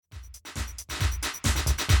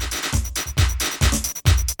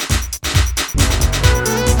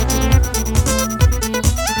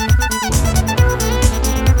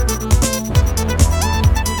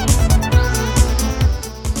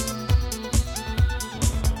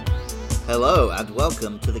Hello and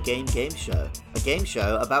welcome to the Game Show, a game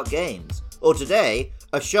show about games. Or today,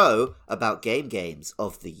 a show about games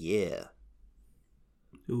of the year.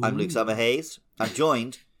 Ooh. I'm Luke Summerhays. I'm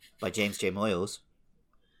joined by James J. Moyles.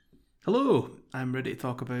 Hello, I'm ready to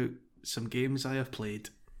talk about some games I have played.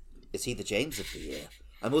 Is he the James of the year?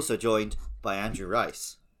 I'm also joined by Andrew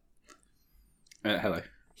Rice. Hello.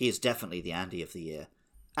 He is definitely the Andy of the year.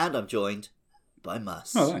 And I'm joined by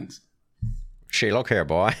Mus. Oh, thanks. Sherlock here,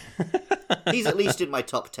 boy. He's at least in my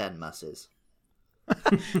top 10 Musses.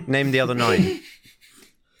 Name the other 9.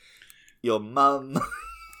 Your mum.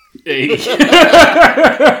 Hey.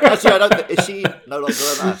 Actually, I don't think... Is she no longer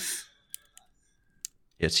a Mus?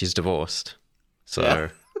 Yeah, she's divorced. So, Yeah.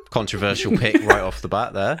 controversial pick right off the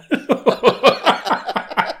bat there.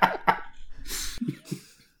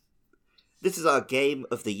 This is our Game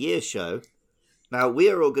of the Year show. Now, we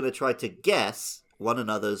are all going to try to guess one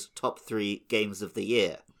another's top 3 games of the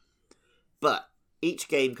year. But each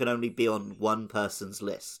game can only be on one person's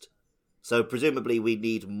list. So presumably we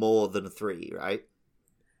need more than 3, right?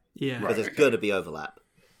 Yeah, Because there's going to be overlap.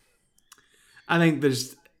 I think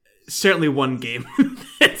there's certainly one game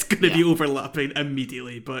that's going to be overlapping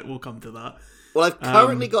immediately, but we'll come to that. Well, I've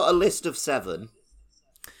currently got a list of 7.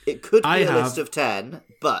 It could be a list of 10,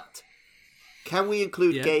 but can we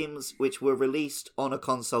include games which were released on a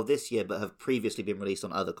console this year but have previously been released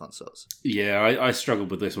on other consoles? Yeah, I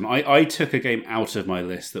struggled with this one. I took a game out of my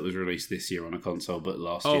list that was released this year on a console, but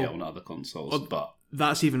last year on other consoles. But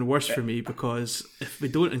that's even worse for me, because if we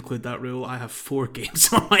don't include that rule, I have 4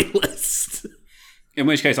 games on my list. In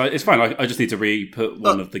which case, it's fine. I just need to re-put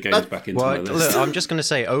one of the games back into my list. Look, I'm just going to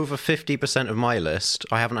say, over 50% of my list,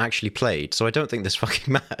 I haven't actually played, so I don't think this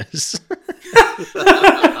fucking matters.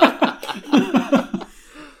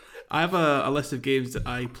 I have a list of games that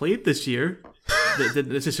I played this year that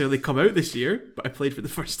didn't necessarily come out this year, but I played for the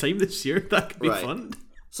first time this year. That could be fun.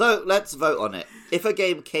 So let's vote on it. If a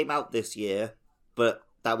game came out this year, but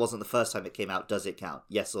that wasn't the first time it came out, does it count?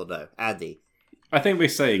 Yes or no? Andy? I think we're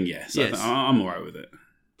saying yes. Yes. I'm alright with it.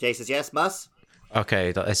 Jay says yes, Mus?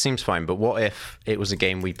 Okay, that seems fine, but what if it was a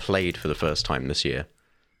game we played for the first time this year?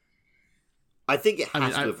 I think it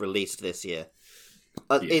has to have released this year.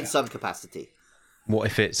 In some capacity. What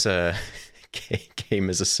if it's a game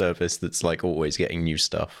as a service that's like always getting new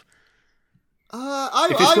stuff?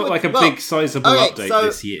 If it's got like a big sizable update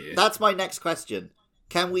this year. That's my next question.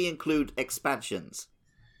 Can we include expansions?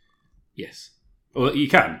 Yes. Well, you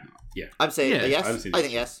can. Yeah. I'm saying yes. I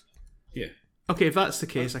think yes. Yeah. Okay, if that's the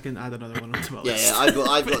case, I can add another one onto my list. Yeah, I've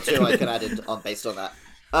got 2 I can add in based on that.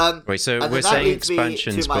 Wait, so we're saying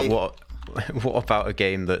expansions, but what about a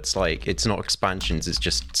game that's like, it's not expansions, it's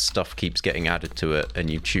just stuff keeps getting added to it, and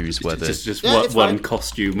you choose whether... Just one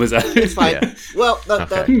costume was added. It's fine. Yeah. Well,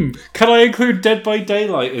 Can I include Dead by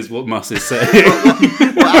Daylight, is what Mus is saying.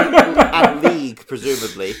 and League,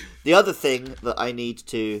 presumably. The other thing that I need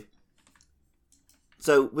to...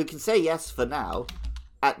 So, we can say yes for now.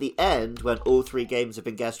 At the end, when all 3 games have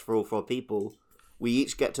been guessed for all 4 people, we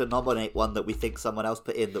each get to nominate one that we think someone else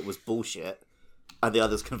put in that was bullshit, and the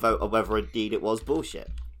others can vote on whether indeed it was bullshit.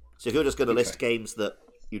 So if you're just going to list games that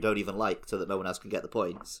you don't even like so that no one else can get the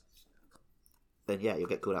points, then yeah, you'll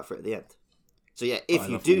get called out for it at the end. So yeah, if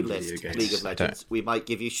you do list League of Legends, we might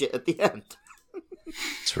give you shit at the end.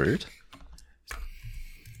 It's rude.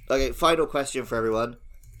 Okay, final question for everyone.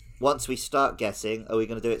 Once we start guessing, are we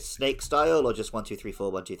going to do it snake style or just 1, 2, 3,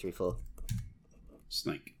 4, 1, 2, 3, 4?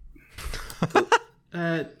 Snake. Cool.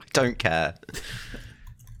 Don't care.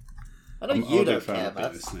 I know you don't care,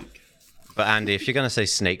 man. But Andy, if you're going to say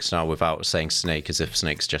snake style without saying snake as if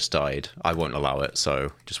snakes just died, I won't allow it,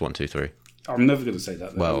 so just 1, 2, 3. I'm never going to say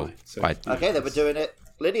that, though, am I? Okay, then we're doing it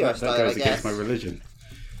linear style, That goes I guess. against my religion.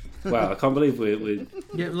 Wow, I can't believe we're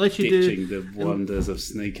ditching the wonders of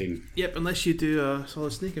snaking. Yep, unless you do a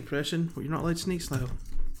solid snake impression, well, you're not allowed snake style.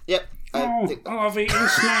 Yep. I've eaten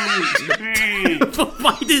snakes.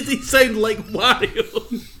 Why does he sound like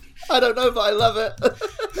Wario? I don't know, but I love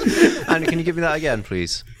it. Andy, can you give me that again,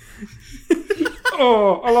 please?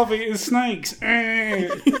 I love eating snakes.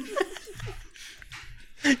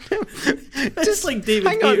 Just like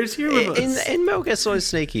David Peters here with us. In Metal Gear Solid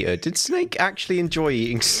Snake Eater, did Snake actually enjoy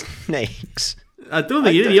eating snakes? I don't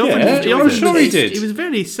think he did. I'm sure he did. He was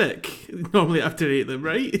very sick normally after he ate them,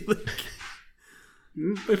 right?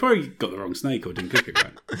 They probably got the wrong snake or didn't cook it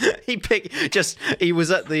right. He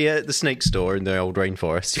was at the snake store in the old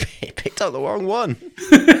rainforest. He picked up the wrong one.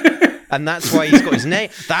 And that's why he's got his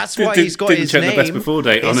name. That's why he's got his name. Didn't check the best before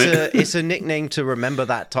date on it. It's a nickname to remember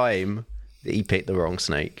that time that he picked the wrong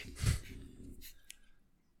snake.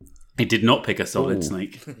 He did not pick a solid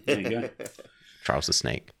snake. There you go. Trouser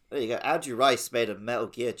snake. There you go. Andrew Rice made a Metal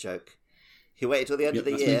Gear joke. He waited till the end of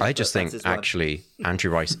the year. I just think, actually,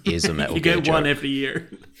 Andrew Rice is a Metal Gear joke. You get one every year.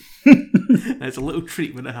 And it's a little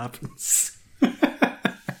treat when it happens.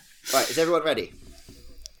 Right, is everyone ready?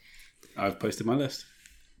 I've posted my list.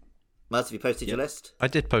 Must have you posted your list? I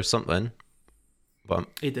did post something. But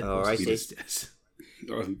He did. Yes.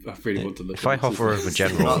 I really want to look. If I hover over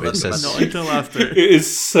general, it says Not until after. It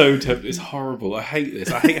is so tempting. It's horrible. I hate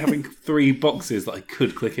this. I hate having 3 boxes that I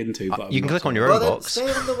could click into. But you can click on your Well, own then box.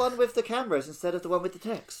 stay on the one with the cameras instead of the one with the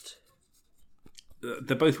text.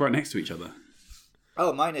 They're both right next to each other.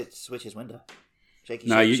 Oh, mine it switches window. Shaky,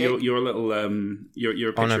 No, shake, shake. you're a little. You're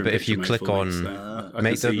a picture. Oh no, but if you mode click for me, on so I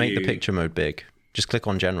make can the see you. picture mode big, just click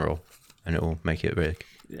on general, and it will make it big.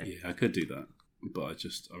 Yeah, I could do that, but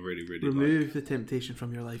I really Remove the temptation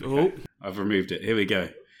from your life. Oh, I've removed it. Here we go.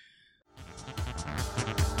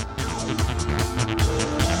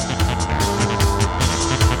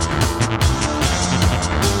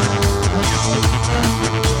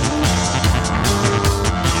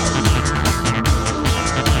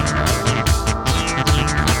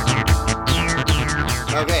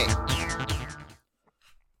 Okay.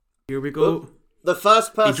 here we go. The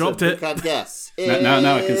first person dropped who it. can guess is... Now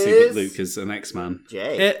I can see that Luke is an X-Man.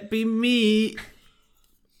 Jay. It be me.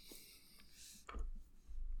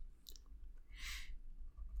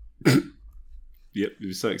 Yep, he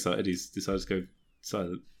was so excited he's decided to go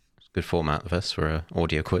silent. Good format of this for an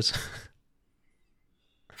audio quiz.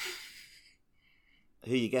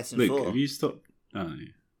 Who are you guessing Luke, for? have you stopped? Oh, yeah.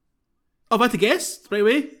 Oh, about to guess right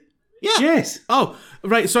away. Yeah. Yes. Oh,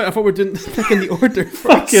 right. Sorry, I thought we were doing picking the order.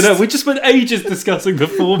 Fucking hell, we just spent ages discussing the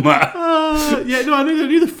format. Yeah, no, I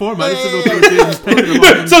knew the format. I just didn't know if we were doing picking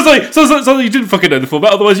them all. Sounds like you didn't fucking know the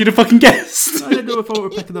format, otherwise you'd have fucking guessed. I didn't know if we were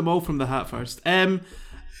picking them all from the hat first. I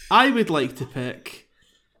would like to pick.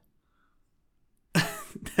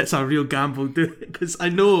 It's a real gamble, because I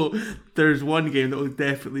know there's one game that will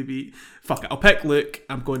definitely be. Fuck it, I'll pick Luke.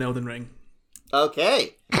 I'm going Elden Ring.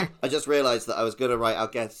 Okay. I just realised that I was going to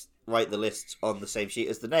write the list on the same sheet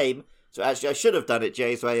as the name. So actually I should have done it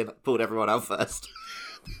Jay's way and pulled everyone out first.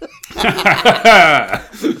 So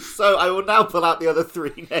I will now pull out the other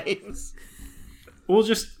 3 names. Or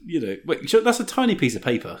just, wait, that's a tiny piece of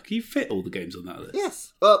paper. Can you fit all the games on that list?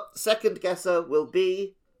 Yes. Well, second guesser will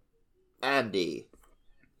be Andy.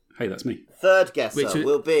 Hey, that's me. Third guesser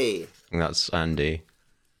will be That's Andy.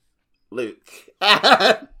 Luke.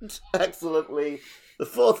 And excellently, the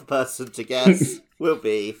fourth person to guess will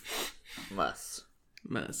be Mus.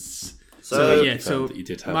 So that you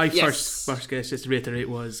did have. my Yes. first guess, just to reiterate,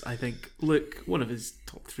 was I think Luke, one of his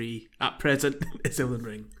top 3 at present is Elden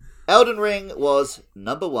Ring. Elden Ring was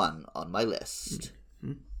number 1 on my list.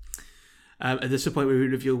 At this point, we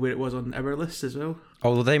reveal where it was on our list as well.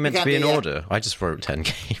 Oh, were they meant to be in Yeah. order? I just wrote 10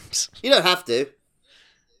 games. You don't have to.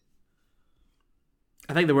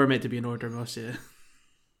 I think they were meant to be in order, Moss, yeah.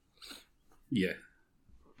 Yeah.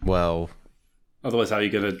 Well, Otherwise, how are you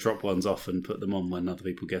going to drop ones off and put them on when other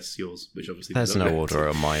people guess yours? Which obviously there's no order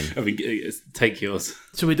on mine. I mean, take yours.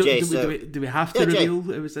 So we don't. Jay, do we have to reveal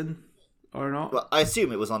it was in or not? Well, I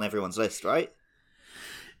assume it was on everyone's list, right?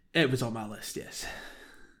 It was on my list, yes.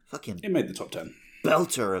 Fucking It made the top 10.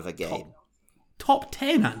 belter of a game. Top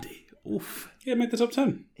 10, Andy. Oof. Yeah, it made the top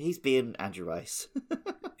 10. He's being Andrew Rice.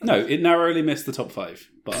 No, it narrowly missed the top 5.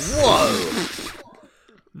 But Whoa!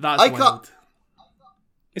 That's I wild. can't-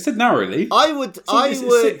 it said narrowly. I would it's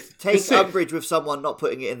sixth. take It's sixth. umbrage with someone not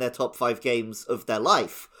putting it in their top 5 games of their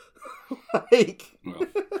life. Like, Well,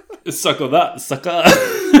 suck on that, sucker.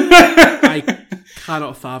 I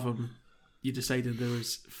cannot fathom you decided there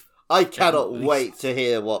was I cannot least- wait to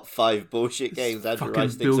hear what 5 bullshit games Andrew fucking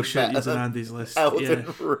Rice thinks are bullshit better is on than Andy's list. Elden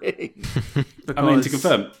Yeah, Ring. I mean, to because-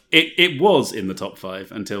 confirm, it was in the top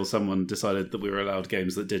 5 until someone decided that we were allowed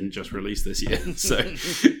games that didn't just release this year. So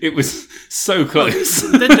it was so close.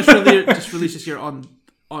 Didn't just release this year on.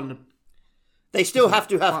 They still have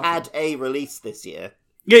to have had a release this year.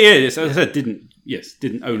 Yes. As I said,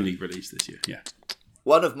 didn't only release this year. Yeah.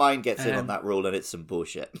 One of mine gets in on that rule, and it's some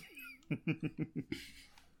bullshit.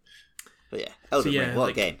 But yeah, Elden Ring,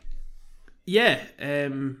 what a game. Yeah, I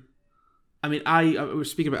mean, I was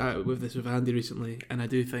speaking about this with Andy recently, and I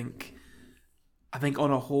think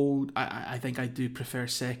on a whole, I think I do prefer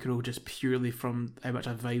Sekiro just purely from how much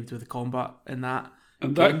I vibed with the combat in that.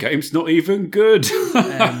 And that game's not even good.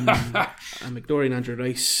 I'm ignoring Andrew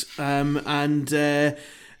Rice, but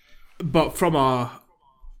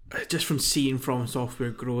from seeing From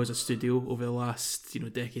Software grow as a studio over the last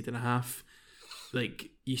decade and a half, like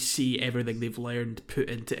you see everything they've learned put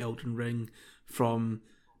into Elden Ring, from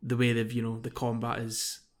the way they've the combat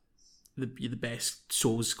is the best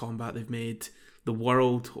Souls combat they've made. The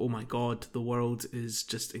world, oh my god, the world is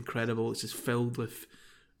just incredible. It's just filled with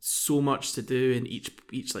so much to do, and each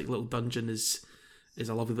like little dungeon is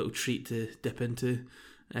a lovely little treat to dip into.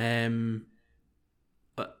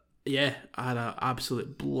 But yeah, I had an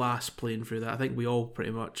absolute blast playing through that. I think we all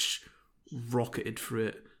pretty much rocketed through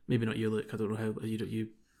it. Maybe not you, Luke. I don't know how you.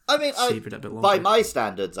 I mean, savoured it a bit longer. By my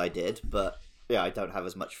standards, I did, but yeah, I don't have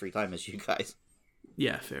as much free time as you guys.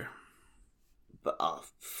 Yeah, fair. But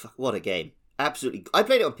what a game! Absolutely, I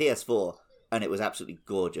played it on PS4, and it was absolutely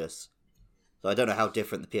gorgeous. So I don't know how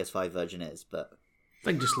different the PS5 version is, but I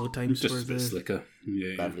think just load times just were a bit slicker.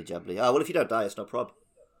 Yeah. Badly jubbly. Oh well, if you don't die, it's no problem.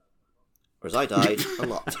 Whereas I died a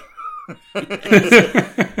lot.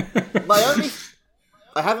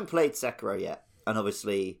 I haven't played Sekiro yet, and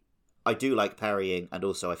obviously I do like parrying, and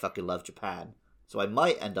also I fucking love Japan, so I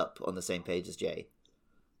might end up on the same page as Jay.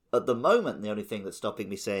 At the moment, the only thing that's stopping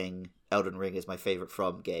me saying Elden Ring is my favourite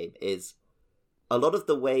From game is a lot of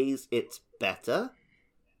the ways it's better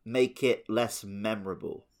make it less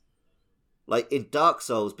memorable. Like in Dark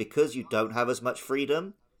Souls, because you don't have as much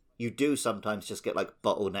freedom, you do sometimes just get like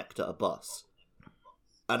bottlenecked at a boss.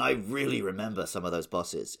 And I really remember some of those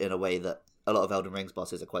bosses in a way that a lot of Elden Ring's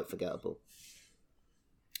bosses are quite forgettable.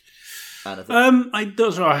 And I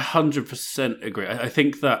 100% agree. I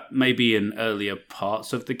think that maybe in earlier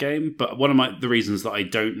parts of the game, but one of the reasons that I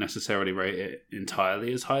don't necessarily rate it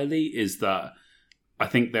entirely as highly is that I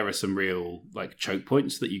think there are some real like choke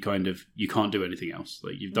points that you can't do anything else.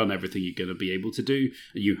 Like you've done everything you're going to be able to do.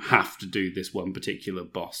 You have to do this one particular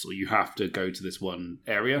boss, or you have to go to this one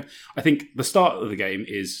area. I think the start of the game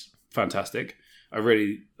is fantastic.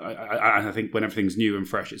 I think when everything's new and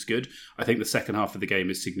fresh, it's good. I think the second half of the game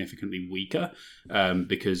is significantly weaker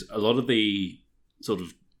because a lot of the sort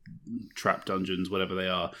of trap dungeons, whatever they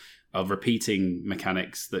are repeating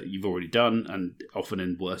mechanics that you've already done, and often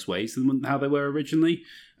in worse ways than how they were originally.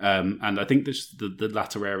 And I think the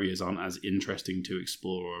latter areas aren't as interesting to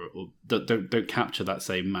explore, or don't capture that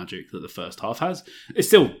same magic that the first half has. It's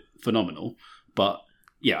still phenomenal, but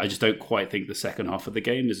yeah, I just don't quite think the second half of the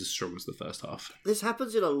game is as strong as the first half. This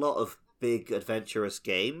happens in a lot of big adventurous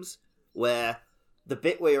games, where the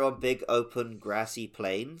bit where you're on big open grassy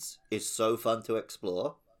plains is so fun to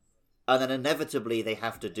explore, and then inevitably they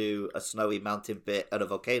have to do a snowy mountain bit and a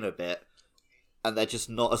volcano bit, and they're just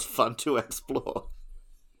not as fun to explore.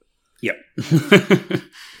 Yep.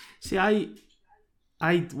 See,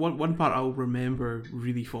 one part I'll remember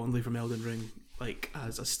really fondly from Elden Ring, like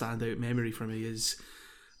as a standout memory for me, is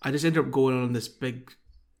I just ended up going on this big,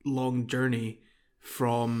 long journey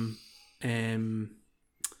from,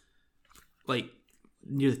 like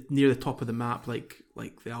near the top of the map, like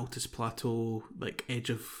the Altus Plateau, like edge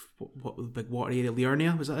of what the big water area,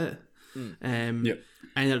 Liurnia, was that it? Yep.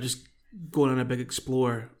 I ended up just going on a big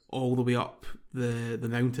explore all the way up the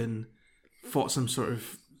mountain, fought some sort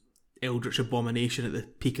of eldritch abomination at the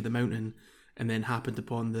peak of the mountain, and then happened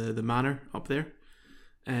upon the manor up there.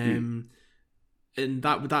 And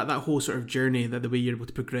that whole sort of journey, that the way you're able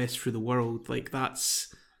to progress through the world, like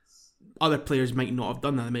that's, other players might not have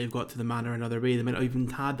done that. They might have got to the manor another way. They might not even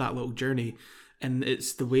had that little journey. And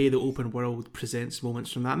it's the way the open world presents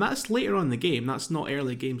moments from that. And that's later on in the game. That's not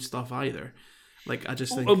early game stuff either. Like, I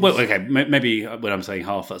just think... Well, okay, maybe when I'm saying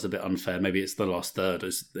half, that's a bit unfair. Maybe it's the last third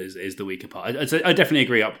is the weaker part. I definitely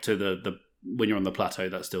agree up to the when you're on the plateau,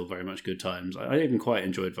 that's still very much good times. I even quite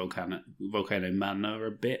enjoyed Volcano Manor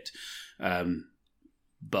a bit.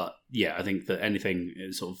 But yeah, I think that anything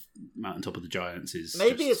sort of Mountaintop of the Giants is...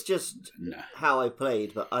 Maybe it's just how I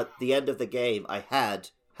played, but at the end of the game, I had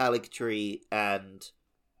Haligtree and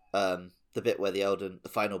the bit where the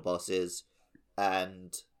final boss is,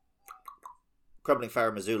 and Crumbling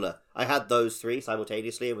Farum Azula. I had those three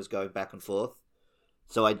simultaneously and was going back and forth.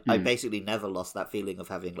 So I basically never lost that feeling of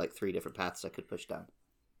having like three different paths I could push down.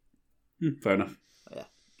 Fair enough. Yeah,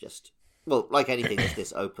 well, like anything that's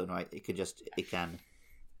this open, right? It can.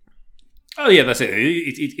 Oh yeah, that's it.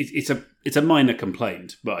 It's a minor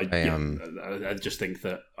complaint, but I just think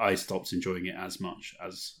that I stopped enjoying it as much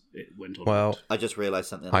as it went on. Well, I just realised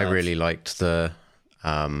something. I really liked the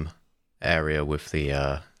area with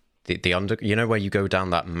the under. You know where you go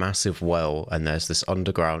down that massive well, and there's this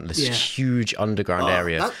huge underground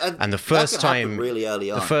area. And the first time, really early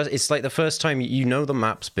on, it's like the first time you know the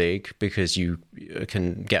map's big because you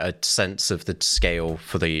can get a sense of the scale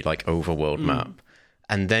for the like overworld map.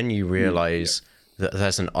 And then you realise that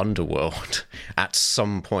there's an underworld at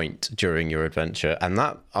some point during your adventure. And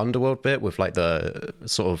that underworld bit with like the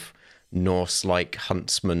sort of Norse-like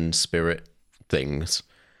huntsman spirit things,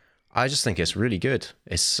 I just think it's really good.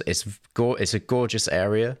 It's a gorgeous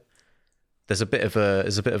area. there's a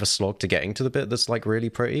bit of a slog to getting to the bit that's like really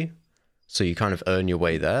pretty. So you kind of earn your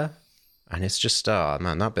way there, and it's just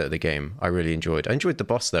man, that bit of the game I really enjoyed. I enjoyed the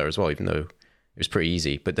boss there as well, even though it was pretty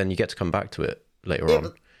easy. But then you get to come back to it later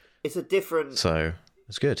on. It's a different. So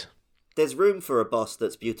it's good. There's room for a boss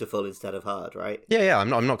that's beautiful instead of hard, right? Yeah. I'm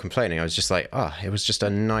not complaining. I was just like, it was just a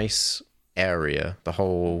nice area. The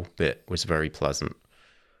whole bit was very pleasant.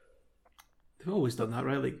 They've always done that,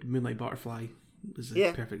 right? Like Moonlight Butterfly is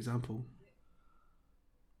a perfect example.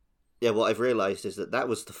 Yeah, what I've realised is that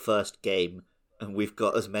was the first game, and we've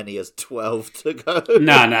got as many as 12 to go.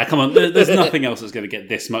 Nah, come on. There's nothing else that's going to get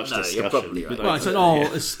this much discussion. You're probably right. Well,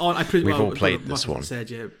 it's on. We've all played this one. Said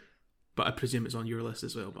yet, but I presume it's on your list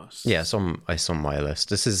as well, boss. Yeah, it's on my list.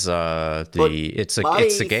 This is it's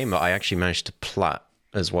a game that I actually managed to plat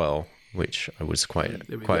as well, which I was quite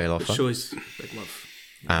a lot of fun. Shows big love.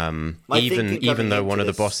 Even though one of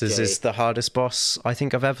the bosses is the hardest boss I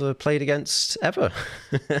think I've ever played against ever.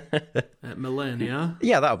 Millennia.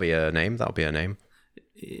 Yeah, that'll be a name.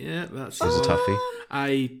 Yeah, that's a toughie.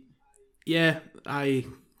 I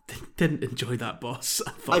didn't enjoy that boss.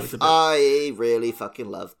 I really fucking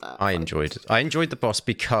loved that. I enjoyed the boss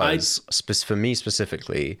because for me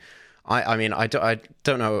specifically, I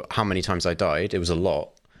don't know how many times I died. It was a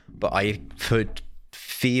lot, but I could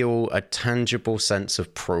feel a tangible sense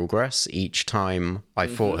of progress each time I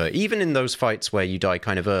fought her. Even in those fights where you die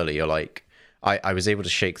kind of early, you're like, I was able to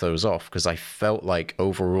shake those off because I felt like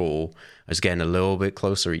overall I was getting a little bit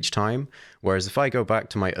closer each time. Whereas if I go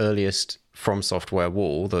back to my earliest From Software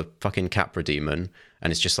wall, the fucking Capra Demon,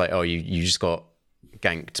 and it's just like, you just got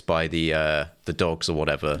ganked by the dogs or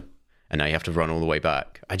whatever, and now you have to run all the way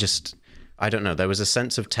back. I don't know. There was a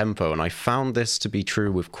sense of tempo, and I found this to be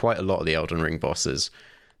true with quite a lot of the Elden Ring bosses.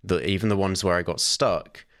 Even the ones where I got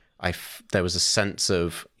stuck, there was a sense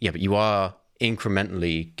of, but you are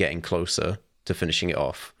incrementally getting closer to finishing it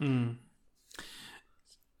off.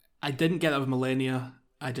 I didn't get that with Millennia.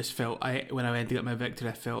 I just felt, when I ended up my victory,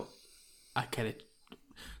 I felt I kind of,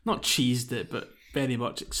 not cheesed it, but very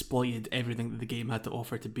much exploited everything that the game had to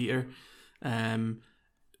offer to beat her.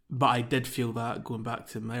 But I did feel that, going back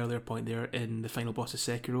to my earlier point there, in the final boss of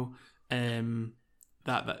Sekiro,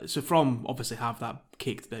 so From obviously have that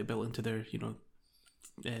cake that they built into their,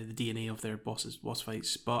 the DNA of their boss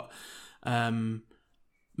fights, but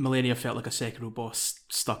Millennia felt like a Sekiro boss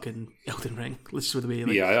stuck in Elden Ring. Let's the way.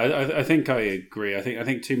 I think I agree. I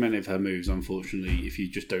think too many of her moves, unfortunately, if you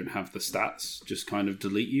just don't have the stats, just kind of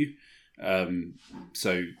delete you.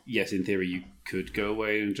 So yes, in theory, you could go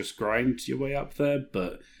away and just grind your way up there,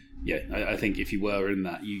 but yeah, I think if you were in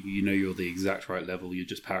that, you know you're the exact right level. You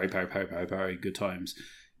just parry, good times.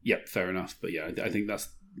 Yep, fair enough. But yeah, I think that's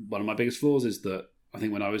one of my biggest flaws is that I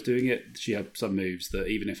think when I was doing it, she had some moves that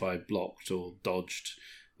even if I blocked or dodged,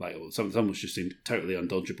 or some was just seemed totally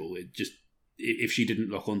undodgeable. It just, if she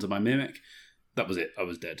didn't lock onto my mimic, that was it. I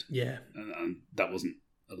was dead. Yeah, and that wasn't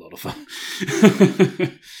a lot of fun.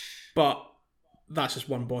 But that's just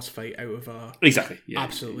one boss fight out of a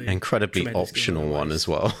absolutely incredibly optional one as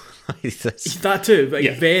well. That too,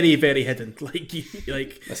 very, very hidden.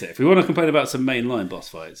 That's it. If we want to complain about some mainline boss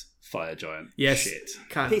fights, Fire Giant. Yes, shit.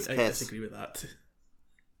 I disagree with that.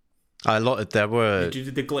 There were. Did you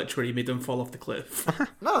do the glitch where he made him fall off the cliff?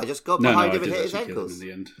 No, I just got behind him and hit his ankles. In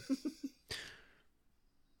the end.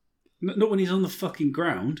 Not when he's on the fucking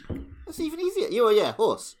ground. That's even easier.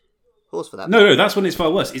 Horse. Horse for that. No, that's when it's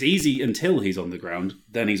far worse. It's easy until he's on the ground,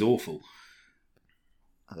 then he's awful.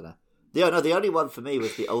 I don't know. The only one for me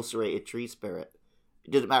was the ulcerated tree spirit.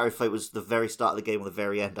 It didn't matter if it was the very start of the game or the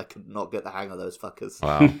very end. I could not get the hang of those fuckers.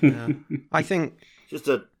 Wow. Yeah. I think just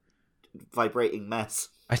a vibrating mess.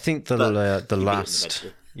 I think the last,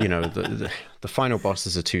 the final boss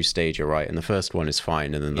is a 2-stager, right? And the first one is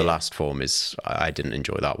fine, and then the last form is I didn't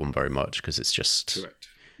enjoy that one very much because it's just. Correct.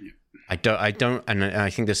 I don't, and I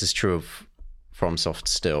think this is true of FromSoft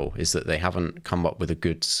still, is that they haven't come up with a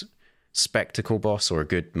good spectacle boss or a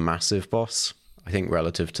good massive boss. I think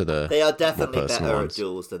relative to they are definitely better ones. at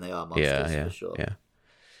duels than they are monsters, for sure. Yeah.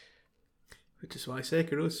 Which is why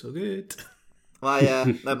Sekiro's so good.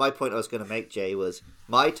 My point I was going to make, Jay, was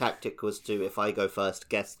my tactic was to, if I go first,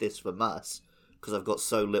 guess this for Mus, because I've got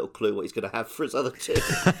so little clue what he's going to have for his other two.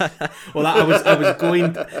 Well, I was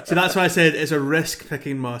going. So that's why I said it's a risk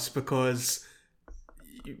picking Mus, because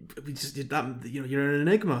you're an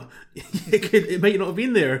enigma. It might not have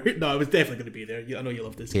been there. No, I was definitely going to be there. I know you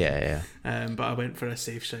love this game. Yeah. But I went for a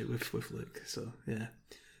safe shout with Luke. So yeah.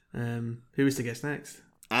 Who was to guess next?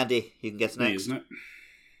 Andy, you can guess next. Me, isn't it?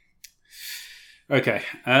 Okay.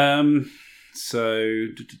 So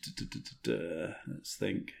let's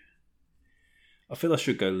think. I feel I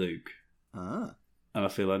should go Luke. Ah. And I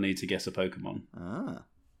feel I need to guess a Pokemon. Ah.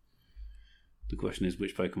 The question is,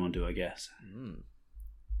 which Pokemon do I guess?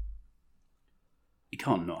 You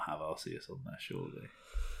can't not have Arceus on there, surely.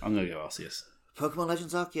 I'm going to go Arceus. Pokemon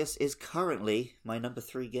Legends Arceus is currently my number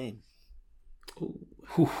 3 game.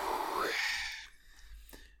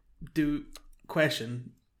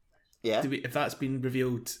 Question. Yeah. If that's been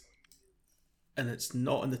revealed and it's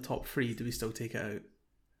not in the top 3, do we still take it out?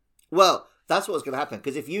 Well, that's what's going to happen.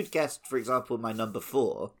 Because if you'd guessed, for example, my number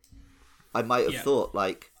 4, I might have thought,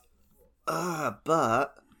 like,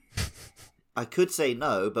 but I could say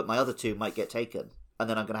no, but my other 2 might get taken. And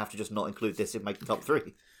then I'm going to have to just not include this in my top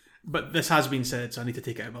 3. But this has been said, so I need to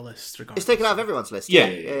take it out of my list regardless. It's taken out of everyone's list. Yeah.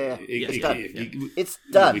 It's done. Yeah. It's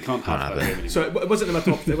done. We can't have that game anymore. So it wasn't in my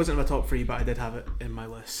top. It wasn't in my top 3, but I did have it in my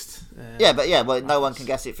list. Well, no one can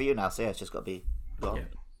guess it for you now, so it's just got to be gone.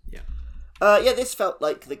 Yeah. This felt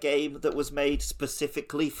like the game that was made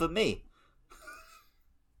specifically for me.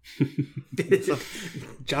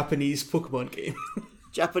 Japanese Pokemon game.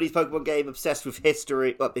 Japanese Pokemon game obsessed with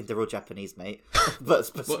history. Well, they're all Japanese, mate. But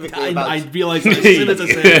specifically I realised as soon as I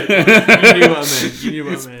said it, you knew what I meant. You knew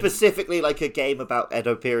what I meant. Specifically like a game about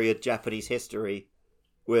Edo period Japanese history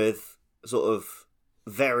with sort of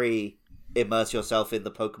very immerse yourself in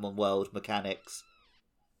the Pokemon world mechanics,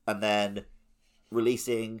 and then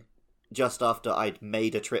releasing just after I'd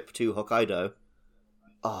made a trip to Hokkaido.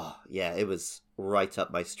 Oh, yeah, it was right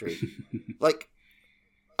up my street. Like,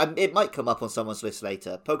 it might come up on someone's list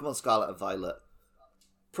later. Pokemon Scarlet and Violet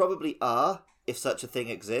probably are, if such a thing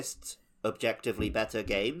exists, objectively better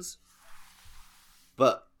games.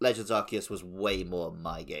 But Legends Arceus was way more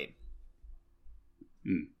my game.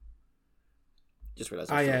 Just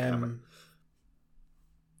realised I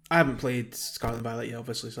haven't played Scarlet and Violet yet,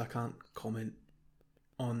 obviously, so I can't comment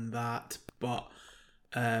on that. But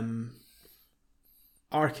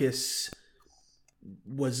Arceus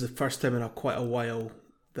was the first time in quite a while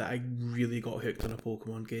that I really got hooked on a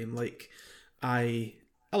Pokemon game. Like, I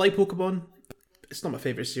like Pokemon. It's not my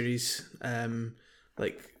favourite series.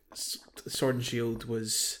 Sword and Shield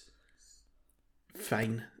was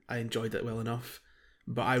fine. I enjoyed it well enough.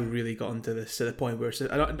 But I really got into this to the point where,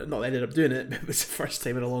 not that I ended up doing it, but it was the first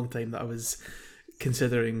time in a long time that I was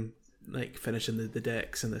considering like finishing the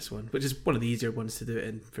decks in this one, which is one of the easier ones to do it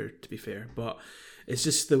in, to be fair. But it's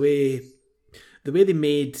just the way they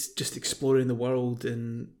made just exploring the world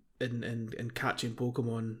and catching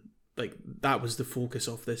Pokemon, like that was the focus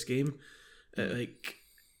of this game. And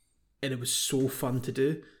it was so fun to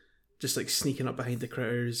do, just like sneaking up behind the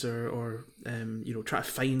critters or try to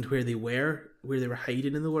find where they were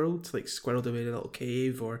hiding in the world, like squirreled away in a little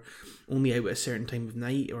cave or only out at a certain time of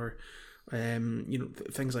night or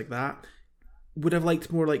things like that. Would have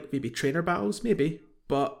liked more like maybe trainer battles, maybe,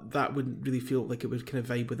 but that wouldn't really feel like it would kind of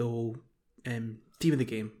vibe with the whole theme of the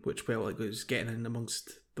game, which was getting in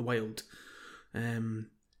amongst the wild, and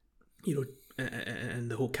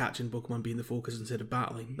the whole catching Pokemon being the focus instead of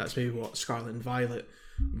battling. That's maybe what Scarlet and Violet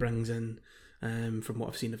brings in, from what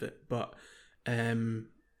I've seen of it. But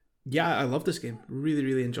I love this game. Really,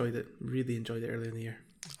 really enjoyed it. Really enjoyed it earlier in the year.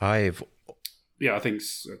 I think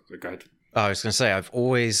so. Go ahead. I was going to say, I've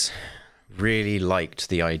always really liked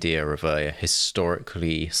the idea of a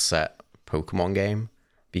historically set Pokemon game,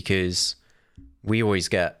 because we always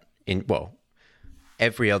get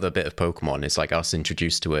every other bit of Pokemon is like us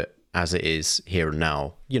introduced to it as it is here and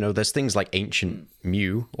now. There's things like Ancient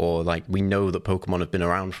Mew, or like we know that Pokemon have been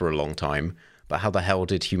around for a long time, but how the hell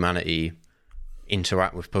did humanity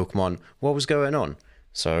interact with Pokemon? What was going on?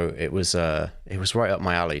 So it was right up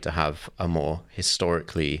my alley to have a more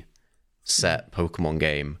historically set Pokemon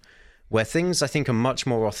game where things I think are much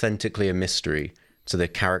more authentically a mystery to the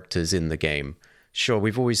characters in the game. Sure,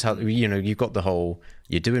 we've always had, you've got the whole,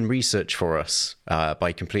 you're doing research for us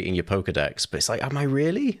by completing your Pokedex, but it's like, am I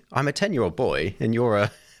really? I'm a 10-year-old boy, and you're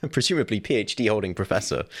a presumably PhD-holding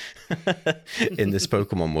professor in this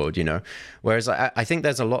Pokemon world, Whereas I think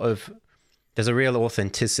there's a real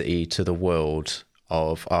authenticity to the world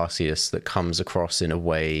of Arceus that comes across in a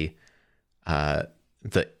way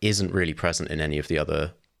that isn't really present in any of the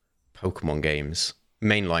other Pokemon games,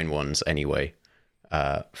 mainline ones anyway.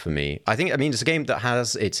 For me, it's a game that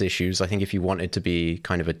has its issues. I think if you wanted to be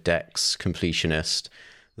kind of a Dex completionist,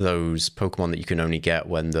 those Pokemon that you can only get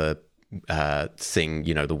when the thing,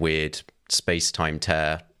 the weird space-time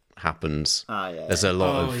tear happens. There's a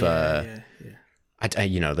lot of there's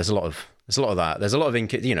a lot of that. There's a lot of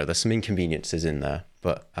there's some inconveniences in there,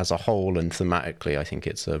 but as a whole and thematically, I think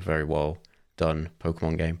it's a very well done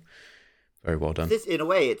Pokemon game. Very well done. In a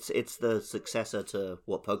way, it's the successor to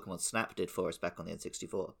what Pokemon Snap did for us back on the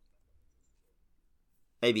N64.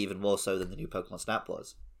 maybe even more so than the new Pokemon Snap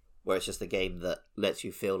was, where it's just a game that lets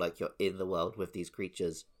you feel like you're in the world with these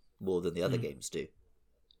creatures more than the other games do.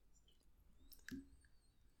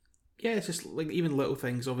 Yeah, it's just like even little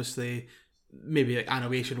things. Obviously, maybe like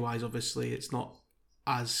animation wise, obviously it's not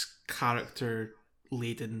as character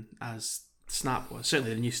laden as Snap was.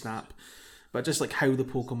 Certainly the new Snap, but just like how the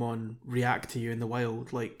Pokemon react to you in the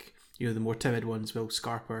wild. Like, you know, the more timid ones will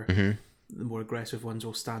Scarper, the more aggressive ones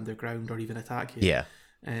will stand their ground or even attack you. Yeah.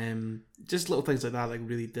 Just little things like that, like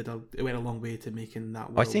really it went a long way to making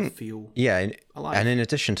that world feel alive. And in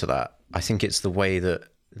addition to that, I think it's the way that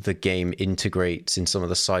the game integrates in some of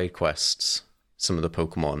the side quests, some of the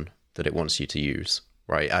Pokemon that it wants you to use,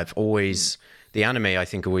 right? The anime, I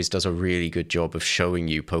think, always does a really good job of showing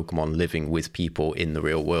you Pokemon living with people in the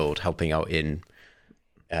real world, helping out in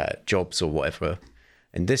jobs or whatever.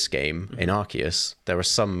 In this game, in Arceus, there are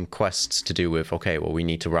some quests to do with, okay, well, we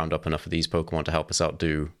need to round up enough of these Pokemon to help us out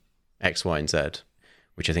do X, Y, and Z,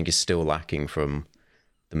 which I think is still lacking from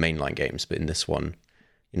the mainline games. But in this one,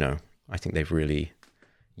 you know, I think they've really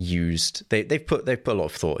used... They've put a lot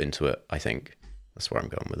of thought into it, I think. That's where I'm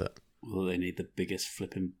going with it. Well, they need the biggest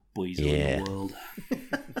flipping weasel in the world.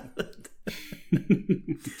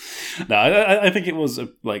 No, I think it was a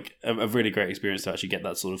really great experience to actually get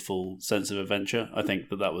that sort of full sense of adventure. I think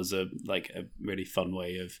that was a really fun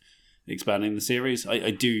way of expanding the series.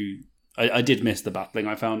 I did miss the battling.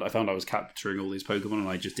 I found I was capturing all these Pokemon and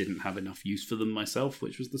I just didn't have enough use for them myself,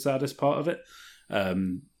 which was the saddest part of it.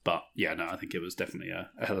 But yeah, no, I think it was definitely a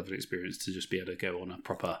hell of an experience to just be able to go on a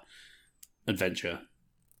proper adventure,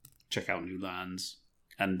 check out new lands,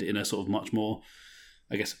 and in a sort of much more,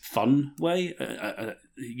 I guess, fun way.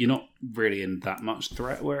 You're not really in that much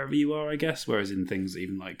threat wherever you are, I guess. Whereas in things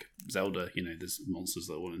even like Zelda, you know, there's monsters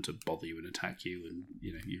that are wanting to bother you and attack you, and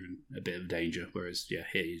you know you're in a bit of danger. Whereas here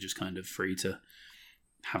you're just kind of free to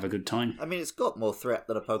have a good time. I mean, it's got more threat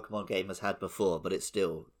than a Pokemon game has had before, but it's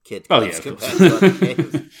still kid games compared to other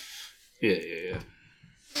games. Yeah.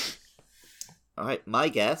 All right, my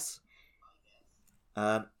guess,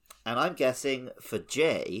 and I'm guessing for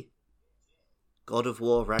Jay, God of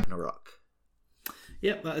War Ragnarok.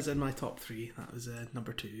 Yep, that is in my top 3. That was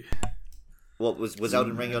number 2. What was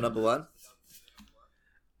Elden Ring your number 1?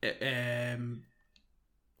 It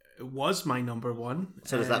was my number 1.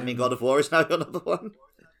 So does that mean God of War is now your number 1?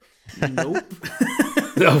 Nope.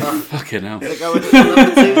 Oh, fucking hell. Did it go into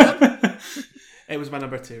number 2 then? It was my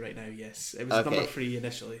number 2 right now, yes. It was number 3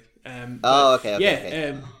 initially.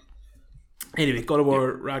 Okay. Anyway, God of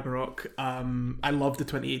War Ragnarok. I loved the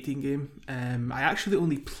 2018 game. I actually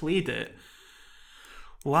only played it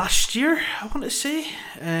last year, I want to say,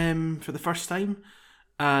 for the first time.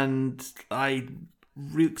 And I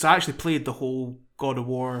actually played the whole God of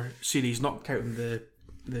War series, not counting the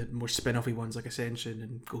more spin-offy ones like Ascension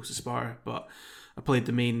and Ghost of Sparta, but I played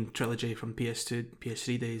the main trilogy from PS2,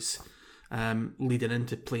 PS3 days, leading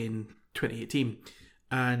into playing 2018.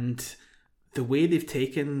 And the way they've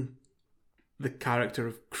taken the character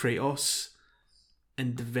of Kratos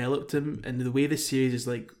and developed him, and the way the series is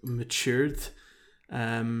like matured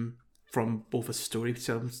from both a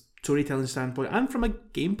storytelling standpoint and from a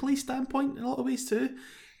gameplay standpoint in a lot of ways too,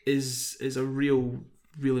 is a real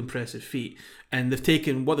impressive feat. And they've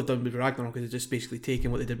taken what they've done with Ragnarok is just basically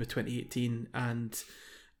taken what they did with 2018 and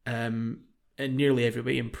in nearly every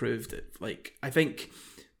way improved it. Like, I think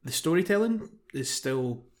the storytelling is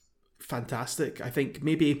still fantastic. I think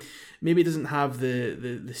maybe it doesn't have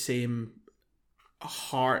the same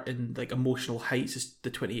heart and like emotional heights as the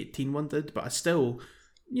 2018 one did, but I still,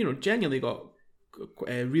 you know, genuinely got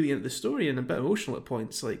really into the story and a bit emotional at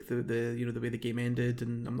points, like the you know, the way the game ended.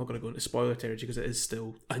 And I'm not going to go into spoiler territory because it is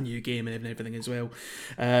still a new game and everything as well.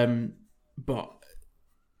 But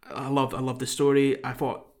I loved the story. I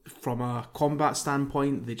thought from a combat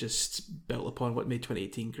standpoint, they just built upon what made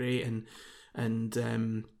 2018 great, and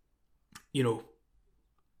you know,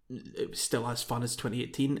 it was still as fun as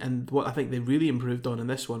 2018. And what I think they really improved on in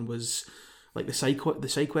this one was like the side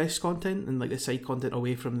quest content and like the side content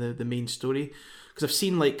away from the main story. Because I've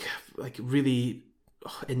seen like really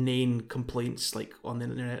inane complaints like on the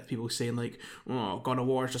internet, people saying like, oh, God of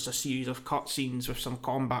War is just a series of cutscenes with some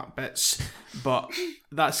combat bits, but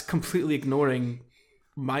that's completely ignoring,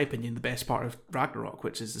 in my opinion, the best part of Ragnarok,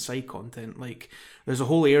 which is the side content. Like, there's a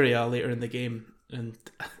whole area later in the game, and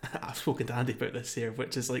I've spoken to Andy about this here,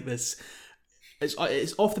 which is like this,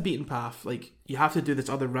 it's off the beaten path. Like, you have to do this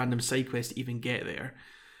other random side quest to even get there.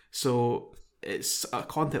 So it's a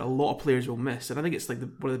content a lot of players will miss, and I think it's like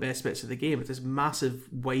one of the best bits of the game. It's this massive,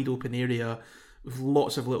 wide open area with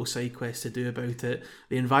lots of little side quests to do about it.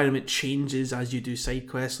 The environment changes as you do side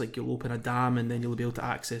quests. Like you'll open a dam and then you'll be able to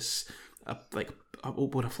access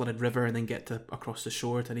open a flooded river and then get to across the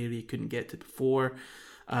shore to an area you couldn't get to before.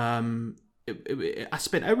 I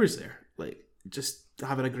spent hours there, like just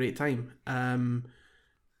having a great time.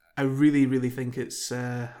 I really, really think it's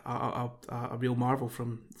a real marvel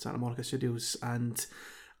from Santa Monica Studios, and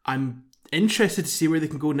I'm interested to see where they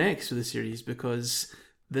can go next with the series, because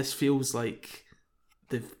this feels like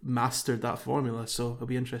they've mastered that formula. So it'll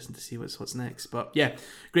be interesting to see what's next. But yeah,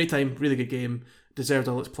 great time, really good game, deserved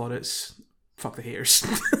all its plaudits. Fuck the haters.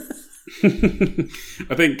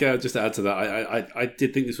 I think just to add to that, I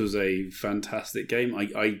did think this was a fantastic game.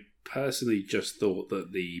 I personally just thought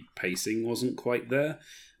that the pacing wasn't quite there.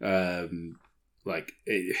 I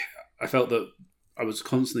felt that I was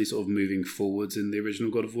constantly sort of moving forwards in the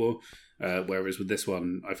original God of War, whereas with this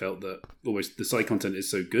one, I felt that almost the side content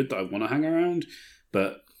is so good that I want to hang around,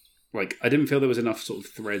 but like I didn't feel there was enough sort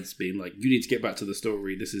of threads being like, you need to get back to the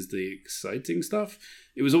story, this is the exciting stuff.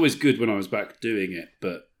 It was always good when I was back doing it,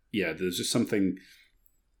 but yeah, there's just something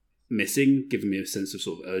missing, giving me a sense of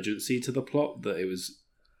sort of urgency to the plot that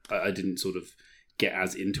I didn't sort of get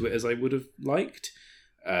as into it as I would have liked.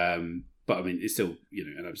 But I mean, it's still,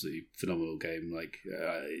 an absolutely phenomenal game. Like,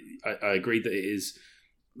 I agree that it is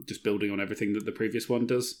just building on everything that the previous one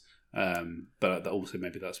does. But also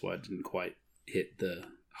maybe that's why I didn't quite hit the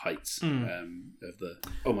heights of the,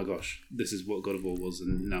 oh my gosh, this is what God of War was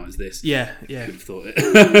and now it's this. Yeah. Could have thought it.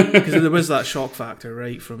 Because there was that shock factor,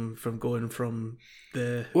 right, from going from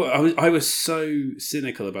the... Well, I was so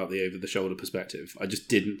cynical about the over-the-shoulder perspective. I just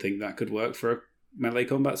didn't think that could work for a melee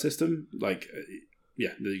combat system. Like,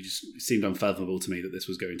 yeah, it just seemed unfathomable to me that this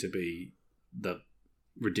was going to be the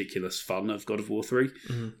ridiculous fun of God of War 3.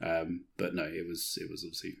 Mm-hmm. But no, it was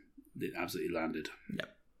obviously, it absolutely landed. Yep.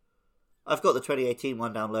 I've got the 2018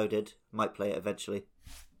 one downloaded. Might play it eventually.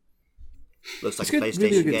 Looks like It's a good, PlayStation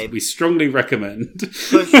really good. game. We strongly recommend.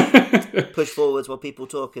 Push forwards while people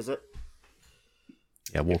talk, is it?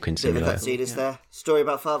 Yeah, walking Bit of a simulator. cutscene is there. Story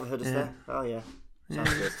about fatherhood is Yeah. there. Oh yeah.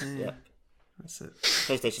 Sounds good. Yeah. That's it.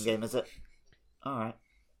 PlayStation game, is it? Alright.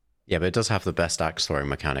 Yeah, but it does have the best axe throwing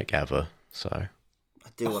mechanic ever. So I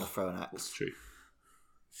do want to throw an axe. That's true.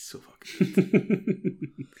 So fucking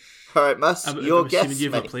good. Alright, Mus, I'm your assuming guess.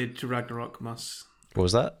 you've not mate. played Ragnarok, Mus. what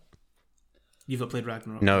was that? You've not played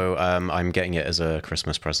Ragnarok. No, I'm getting it as a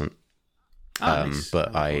Christmas present. Nice.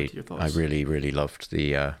 But I I look forward to your thoughts. really, really loved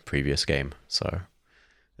the previous game. So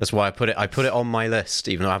that's why I put it on my list,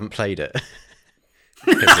 even though I haven't played it.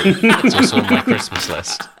 Because it's also on my Christmas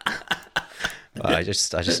list. But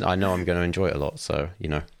I know I'm going to enjoy it a lot. So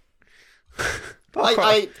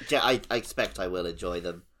I expect I will enjoy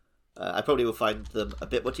them. I probably will find them a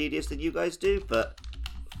bit more tedious than you guys do, but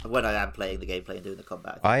when I am playing the gameplay and doing the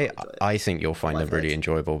combat, I think you'll find them really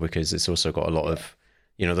enjoyable, because it's also got a lot of,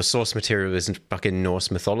 the source material is fucking Norse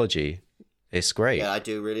mythology. It's great. Yeah, I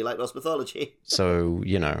do really like Norse mythology. So,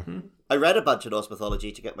 I read a bunch of Norse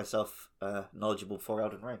mythology to get myself knowledgeable for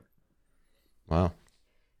Elden Ring. Wow.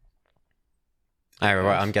 Alright,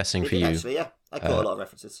 right, I'm guessing for you. Actually, yeah. I caught a lot of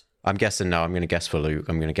references. I'm guessing now, I'm going to guess for Luke.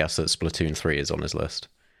 I'm going to guess that Splatoon 3 is on his list.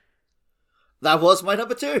 That was my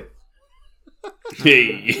number 2.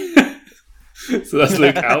 Hey. So that's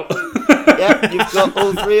Luke out. Yeah, you've got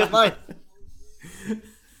all 3 of mine.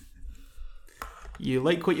 You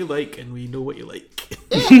like what you like, and we know what you like.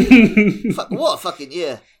 Yeah. What a fucking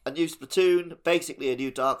year. A new Splatoon, basically a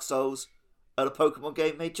new Dark Souls, and a Pokemon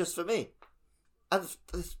game made just for me. And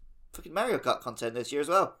there's fucking Mario Kart content this year as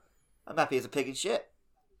well. I'm happy as a pig in shit.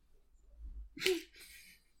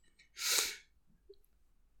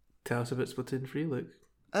 Tell us about Splatoon 3, Luke.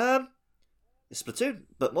 It's Splatoon,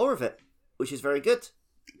 but more of it, which is very good.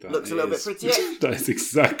 That Looks a little bit is- prettier. That is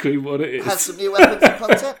exactly what it is. Has some new weapons and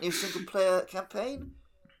content, new single player campaign.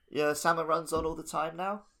 Yeah, Salmon runs on all the time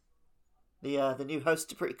now. The new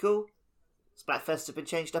hosts are pretty cool. Splatfests have been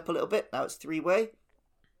changed up a little bit. Now it's 3-way.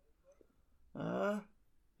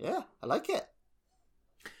 Yeah, I like it.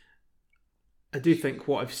 I do think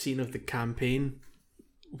what I've seen of the campaign,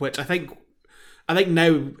 which I think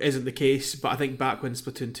now isn't the case, but I think back when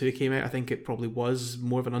Splatoon 2 came out, I think it probably was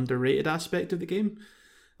more of an underrated aspect of the game.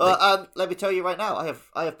 Let me tell you right now,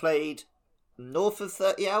 I have played north of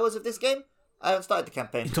 30 hours of this game. I haven't started the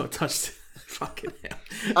campaign. You've not touched fucking hell.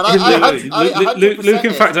 And Luke,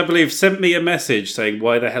 in 100% fact, I believe, sent me a message saying,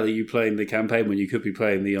 "Why the hell are you playing the campaign when you could be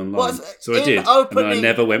playing the online?" Well, so I did, and then I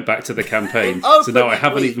never went back to the campaign. So now I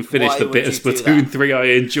haven't even finished the bit of Splatoon 3 I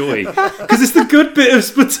enjoy, because it's the good bit of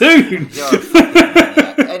Splatoon.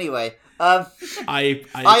 Anyway, I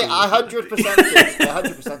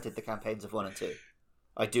 100%ed the campaigns of 1 and 2.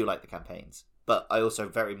 I do like the campaigns, but I also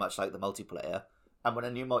very much like the multiplayer. And when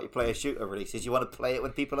a new multiplayer shooter releases, you want to play it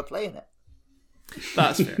when people are playing it.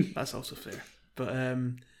 That's fair. That's also fair. But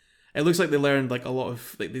it looks like they learned like a lot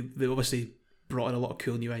of like they obviously brought in a lot of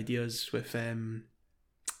cool new ideas with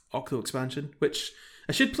Octo expansion, which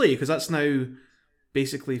I should play because that's now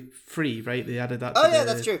basically free, right? They added that.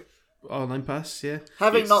 That's true. Online pass, yeah.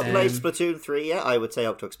 Having not played Splatoon 3 yet, I would say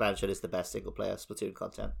Octo expansion is the best single player Splatoon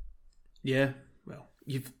content. Yeah, well,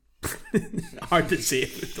 you've hard to say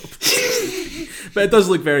it, but it does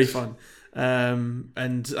look very fun.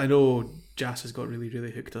 And I know Jas has got really,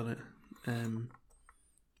 really hooked on it.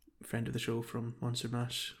 Friend of the show from Monster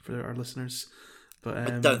Mash for our listeners. But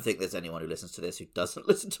I don't think there's anyone who listens to this who doesn't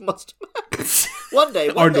listen to Monster Mash. One day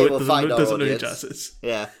we'll find our audience. Know who Jas is.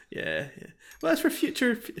 Yeah. Well, that's for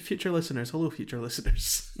future listeners. Hello, future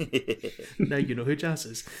listeners. Now you know who Jas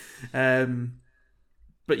is.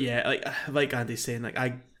 But yeah, like Andy's saying, like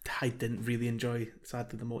I didn't really enjoy,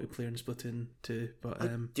 sadly, the multiplayer in Splatoon 2. But I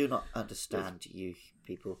do not understand you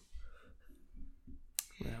people.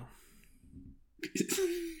 Well,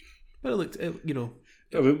 but it looked, I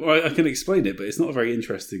mean, I can explain it, but it's not a very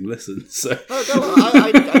interesting listen. So no,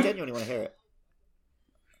 I genuinely want to hear it.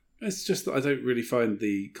 It's just that I don't really find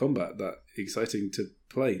the combat that exciting to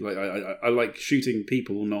play. Like I like shooting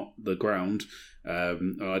people, not the ground.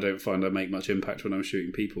 And I don't find I make much impact when I'm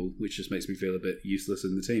shooting people, which just makes me feel a bit useless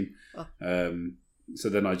in the team. So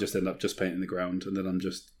then I just end up just painting the ground, and then I'm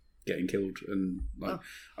just getting killed. And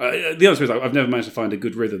the answer is I've never managed to find a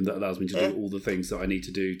good rhythm that allows me to do all the things that I need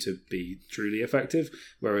to do to be truly effective.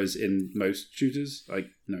 Whereas in most shooters, I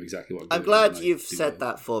know exactly what I'm glad you've said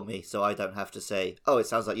that for me, so I don't have to say, "Oh, it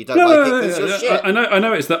sounds like you don't like it because you're shit." I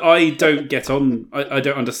know. It's that I don't get on. I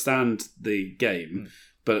don't understand the game,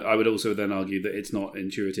 but I would also then argue that it's not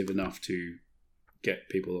intuitive enough to get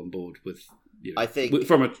people on board with. I think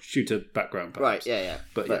from a shooter background, perhaps. Right? Yeah.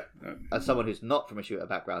 But as someone who's not from a shooter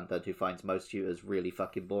background, then who finds most shooters really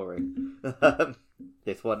fucking boring,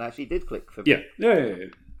 this one actually did click for me. Yeah.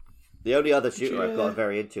 The only other shooter I've got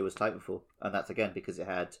very into was Titanfall, and that's again because it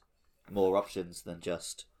had more options than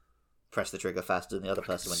just press the trigger faster than the other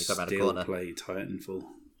person when you come around a corner. Still play Titanfall.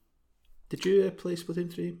 Did you play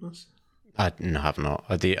Splatoon 3, Mus? I have not.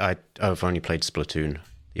 I've only played Splatoon,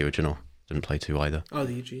 the original. Didn't play 2 either. Oh,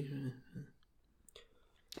 the UG.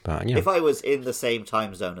 But, yeah. If I was in the same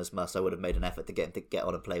time zone as Mus, I would have made an effort to get him to get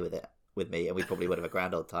on and play with me, and we probably would have a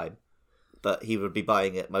grand old time. But he would be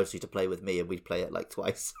buying it mostly to play with me, and we'd play it like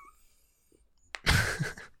twice.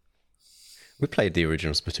 We played the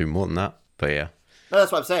original Splatoon more than that, but yeah. No,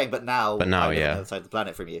 that's what I'm saying. But now I'm on the other side of the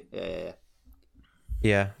planet from you. Yeah.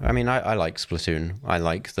 Yeah, I mean, I like Splatoon. I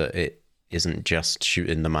like that it isn't just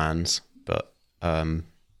shooting the mans, but I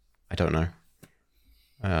don't know.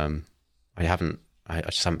 I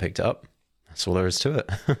just haven't picked it up. That's all there is to it.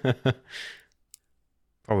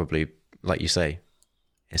 Probably, like you say,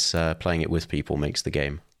 it's playing it with people makes the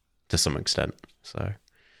game to some extent. So there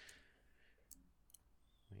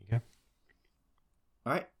you go.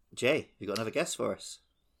 All right, Jay, you got another guess for us?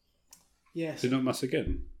 Yes. Did not Mus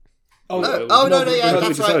again? No,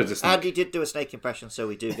 that's right. Andy did do a snake impression, so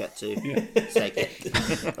we do get to snake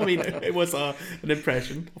it. I mean, it was an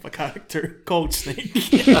impression of a character called Snake.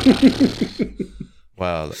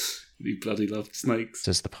 Well, you bloody loved snakes.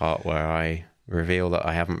 This is the part where I reveal that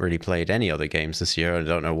I haven't really played any other games this year. I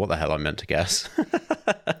don't know what the hell I'm meant to guess.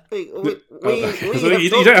 You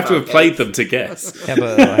don't have to have played them to guess. Yeah,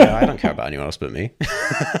 but I don't care about anyone else but me.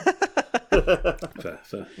 Fair.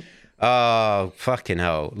 Oh, fucking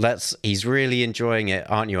hell. He's really enjoying it,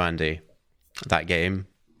 aren't you, Andy? That game.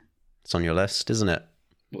 It's on your list, isn't it?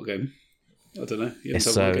 What game? I don't know. You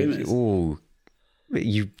it's tell me what game it is. Ooh.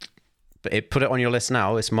 Put it on your list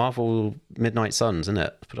now. It's Marvel Midnight Suns, isn't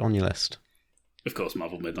it? Put it on your list. Of course,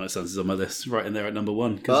 Marvel Midnight Suns is on my list, right in there at number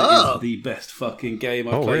 1, because it is the best fucking game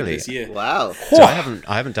I've played this year. Wow! So I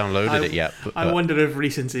haven't downloaded it yet. But I wonder if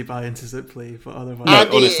recency bias is at play, but otherwise,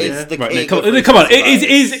 no, honestly, come on.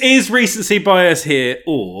 Is recency bias here,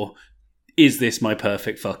 or is this my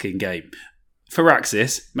perfect fucking game?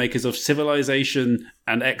 Firaxis, makers of Civilization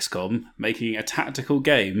and XCOM, making a tactical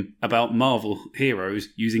game about Marvel heroes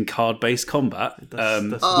using card-based combat with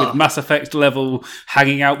Mass Effect level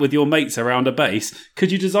hanging out with your mates around a base.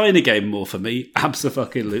 Could you design a game more for me?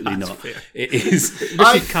 Absolutely not. Fair. It is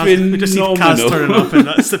phenomenal. We just need Kaz turning up, and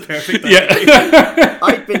that's the perfect thing. Yeah.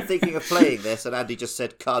 I'd been thinking of playing this, and Andy just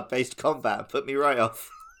said card-based combat and put me right off.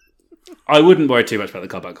 I wouldn't worry too much about the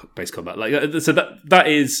card-based combat. So that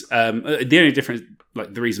is the only difference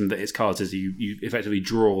like the reason that it's cards is you effectively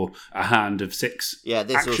draw a hand of 6 Yeah,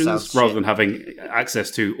 this all actions sounds rather shit. than having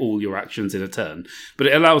access to all your actions in a turn. But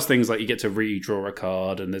it allows things like you get to redraw a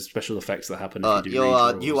card, and there's special effects that happen if you do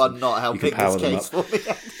redraws. You are not helping power this them case up.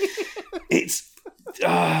 for me. It's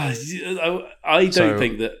I don't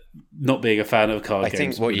think that not being a fan of card I games.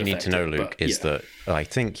 think what would you need to affect know, it, Luke, but is that I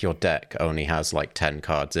think your deck only has like 10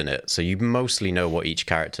 cards in it. So you mostly know what each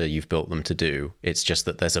character you've built them to do. It's just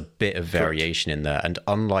that there's a bit of variation in there. And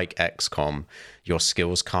unlike XCOM, your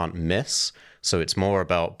skills can't miss. So it's more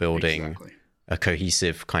about building a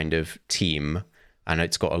cohesive kind of team. And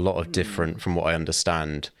it's got a lot of different, from what I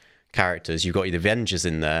understand, characters. You've got the Avengers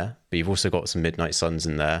in there, but you've also got some Midnight Suns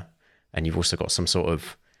in there. And you've also got some sort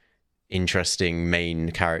of interesting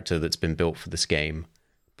main character that's been built for this game.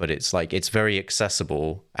 But it's like, it's very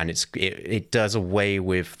accessible, and it does away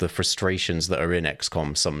with the frustrations that are in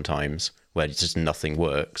XCOM sometimes, where just nothing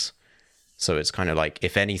works. So it's kind of like,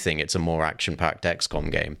 if anything, it's a more action-packed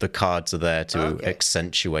XCOM game. The cards are there to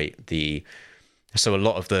accentuate the... So a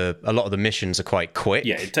lot of the missions are quite quick.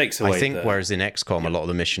 Yeah, it takes away I think, whereas in XCOM, a lot of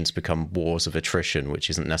the missions become wars of attrition, which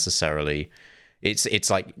isn't necessarily... It's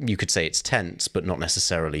like, you could say it's tense, but not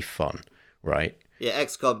necessarily fun, right? Yeah,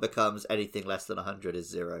 XCOM becomes anything less than 100 is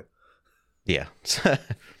 0. Yeah.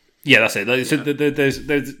 Yeah, that's it. So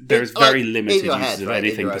there's very limited your uses head, of right?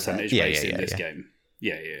 anything In your own percentage head. based in this game.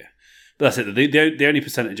 Yeah. But that's it. The only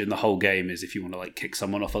percentage in the whole game is if you want to like kick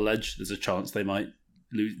someone off a ledge, there's a chance they might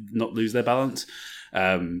not lose their balance.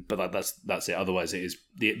 But that's it. Otherwise, it is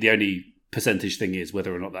the only percentage thing is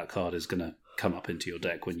whether or not that card is going to come up into your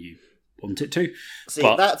deck when you want it to. See,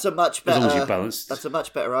 but that's a much better. as long as you're balanced. That's a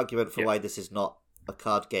much better argument for why this is not a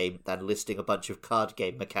card game than listing a bunch of card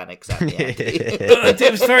game mechanics at me, Andy.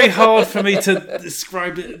 It was very hard for me to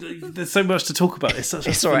describe it. There's so much to talk about. It's such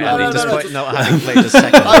a It's all right, phenomenal- Andy. no, Despite just- not having played a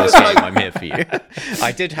second of this like- game, I'm here for you.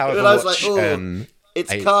 I did, however, And I was watch... like,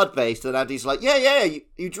 it's card based, and Andy's like, yeah,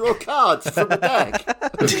 you draw cards from the deck.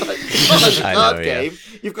 It's like, it's not a I card know, yeah. game.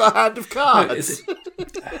 You've got a hand of cards.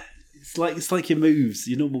 It's like your moves,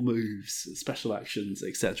 your normal moves, special actions,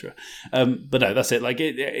 etc. But no, that's it. Like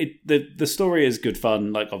the story is good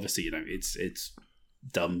fun. Like obviously, it's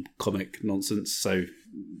dumb comic nonsense. So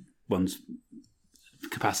one's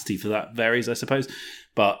capacity for that varies, I suppose.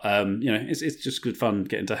 But it's just good fun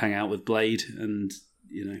getting to hang out with Blade and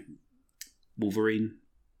Wolverine.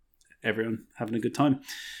 Everyone having a good time.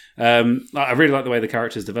 I really like the way the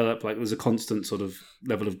characters develop. Like there's a constant sort of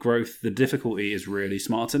level of growth. The difficulty is really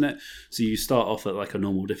smart in it. So you start off at like a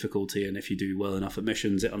normal difficulty, and if you do well enough at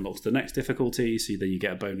missions, it unlocks the next difficulty. So then you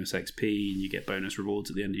get a bonus XP and you get bonus rewards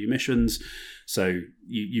at the end of your missions. So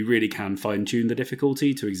you really can fine tune the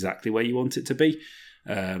difficulty to exactly where you want it to be,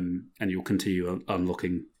 and you'll continue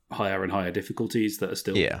unlocking higher and higher difficulties that are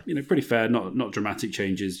still pretty fair. Not dramatic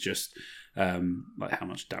changes, just like how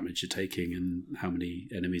much damage you're taking and how many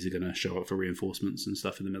enemies are going to show up for reinforcements and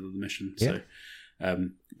stuff in the middle of the mission. Yeah. So,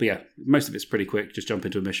 but yeah, most of it's pretty quick. Just jump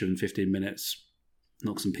into a mission, 15 minutes,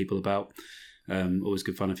 knock some people about. Always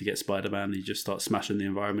good fun if you get Spider-Man. You just start smashing the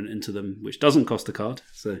environment into them, which doesn't cost a card.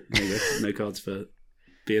 So there you go. No cards for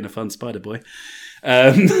being a fun Spider Boy.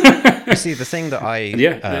 See, the thing that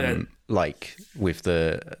I like with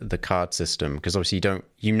the card system, because obviously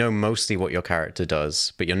you know mostly what your character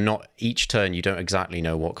does, but you're not, each turn you don't exactly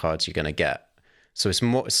know what cards you're going to get. So it's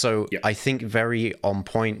more, I think very on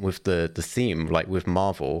point with the theme, like with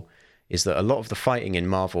Marvel, is that a lot of the fighting in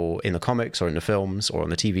Marvel, in the comics or in the films or on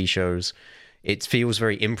the TV shows, it feels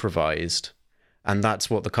very improvised. And that's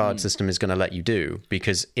what the card system is going to let you do.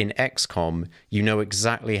 Because in XCOM, you know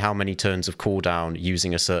exactly how many turns of cooldown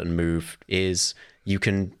using a certain move is. You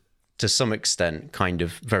can, to some extent,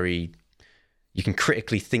 you can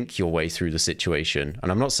critically think your way through the situation.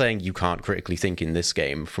 And I'm not saying you can't critically think in this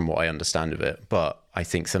game, from what I understand of it, but I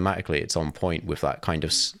think thematically it's on point with that kind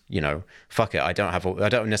of, fuck it, I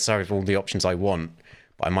don't necessarily have all the options I want,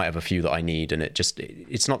 but I might have a few that I need. And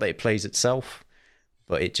it's not that it plays itself,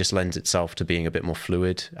 but it just lends itself to being a bit more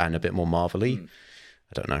fluid and a bit more marvelly.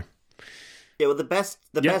 I don't know. Yeah, well, the best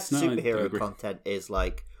superhero content is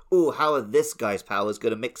like, how are this guy's powers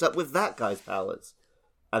going to mix up with that guy's powers?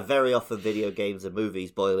 And very often video games and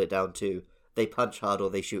movies boil it down to they punch hard or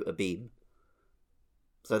they shoot a beam.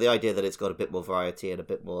 So the idea that it's got a bit more variety and a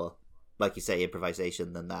bit more, like you say,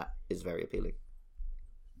 improvisation than that is very appealing.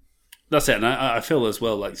 That's it. And I feel as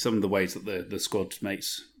well like some of the ways that the squad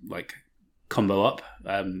mates like combo up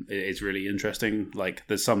is really interesting. Like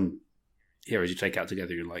there's some heroes you take out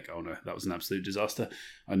together, you're like, oh no, that was an absolute disaster,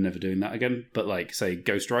 I'm never doing that again. But like say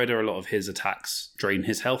Ghost Rider, a lot of his attacks drain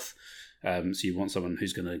his health, So you want someone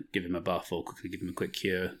who's going to give him a buff or quickly give him a quick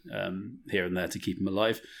cure here and there to keep him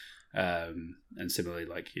alive. And similarly,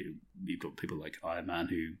 like you've got people like Iron Man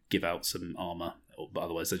who give out some armor, but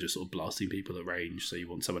otherwise they're just sort of blasting people at range. So you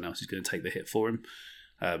want someone else who's going to take the hit for him.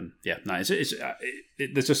 There's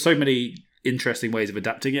just so many interesting ways of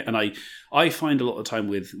adapting it, and I find a lot of time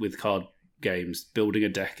with card games, building a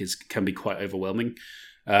deck can be quite overwhelming.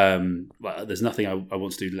 There's nothing I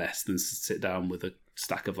want to do less than sit down with a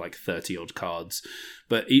stack of like 30 odd cards.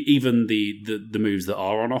 But even the moves that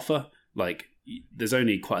are on offer, like there's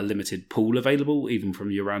only quite a limited pool available, even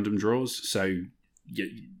from your random draws. So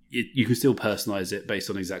you can still personalize it based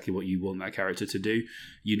on exactly what you want that character to do.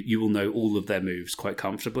 You will know all of their moves quite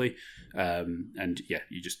comfortably, and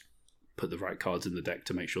you just put the right cards in the deck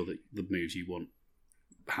to make sure that the moves you want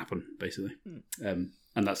happen, basically. And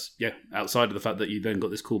that's outside of the fact that you then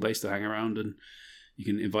got this cool base to hang around, and you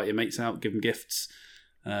can invite your mates out, give them gifts.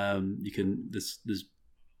 You can there's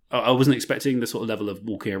I wasn't expecting the sort of level of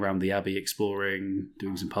walking around the Abbey, exploring,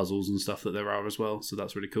 doing some puzzles and stuff that there are as well. So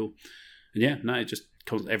that's really cool. And it just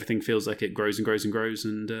everything feels like it grows and grows and grows.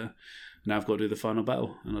 And now I've got to do the final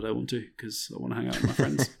battle, and I don't want to because I want to hang out with my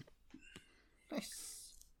friends.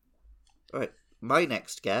 Nice. All right, my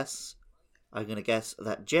next guess, I'm going to guess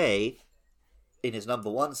that Jay, in his number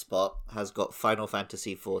 1 spot, has got Final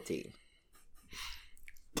Fantasy XIV.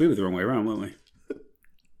 We were the wrong way around, weren't we?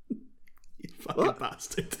 You fucking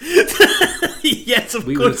bastard. Yes, of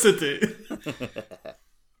course I do.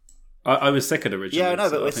 I was second originally. Yeah, I know,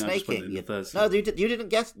 but so we're I think I just put it snaking. in the third. No, you didn't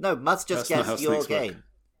guess. No, Mud's just That's not how guessed your snakes work. game.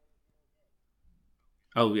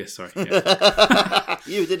 Oh, yes, sorry. Yeah.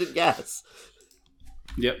 You didn't guess.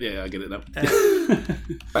 Yep, I get it now.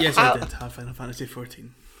 Yes, I did have Final Fantasy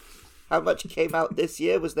 14. How much came out this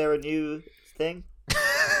year? Was there a new thing?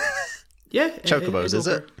 Yeah, Chocobos, is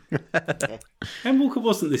it? Endwalker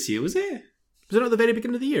wasn't this year, was it? Was it not at the very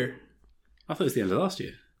beginning of the year? I thought it was the end of last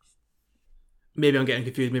year. Maybe I'm getting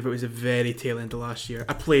confused. Maybe it was the very tail end of last year.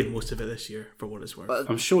 I played most of it this year, for what it's worth. But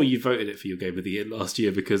I'm sure you voted it for your game of the year last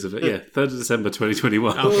year because of it. Yeah, 3rd of December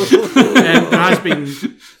 2021.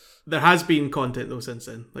 There has been content though since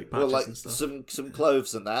then, like patches and stuff. some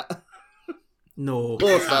clothes and that. No.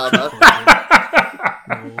 Horse armor.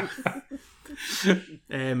 No.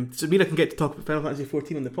 So Mira can get to talk about Final Fantasy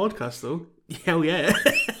 14 on the podcast though. Hell yeah.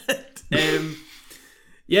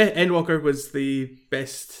 Endwalker was the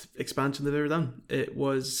best expansion they've ever done.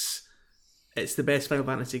 It's the best Final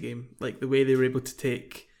Fantasy game. Like the way they were able to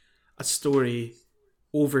take a story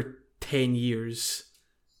over 10 years,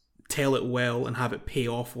 tell it well, and have it pay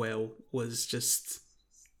off well was just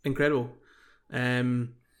incredible. The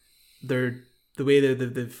way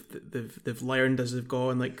they've learned as they've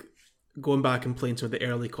gone, like going back and playing some of the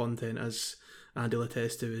early content, as Andy will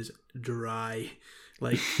attest to, is dry.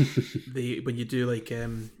 Like when you do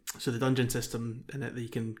so the dungeon system in it,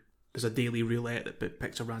 there's a daily roulette that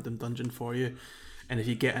picks a random dungeon for you, and if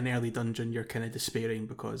you get an early dungeon, you're kind of despairing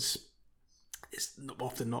because it's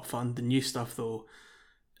often not fun. The new stuff though,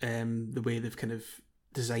 the way they've kind of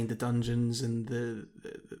designed the dungeons and the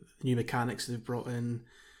new mechanics they've brought in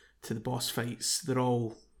to the boss fights, they're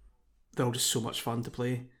all just so much fun to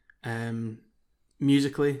play.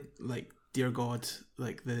 Musically, like dear God,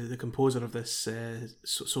 like the composer of this,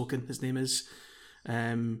 Soken, his name is,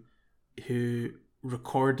 who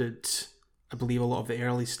recorded, I believe, a lot of the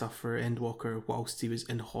early stuff for Endwalker whilst he was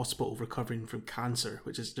in hospital recovering from cancer,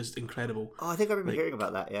 which is just incredible. Oh, I think I remember hearing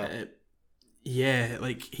about that. Yeah.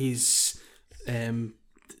 Like he's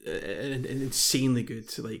insanely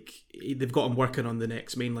good. Like they've got him working on the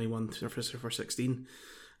next mainline one for 16,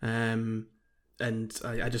 and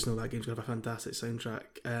I just know that game's gonna have a fantastic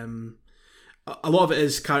soundtrack. A lot of it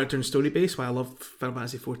is character and story based, why I love Final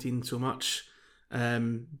Fantasy 14 so much.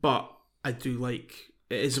 But I do like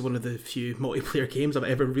it is one of the few multiplayer games I've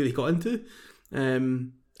ever really got into.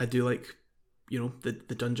 I do like,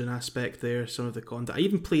 the dungeon aspect there, some of the content. I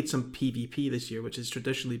even played some PvP this year, which has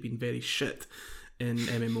traditionally been very shit in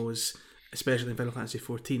MMOs, especially in Final Fantasy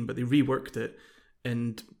 14, but they reworked it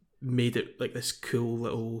and made it like this cool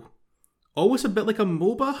little, almost a bit like a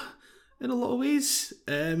MOBA in a lot of ways.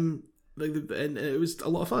 And it was a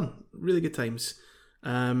lot of fun, really good times.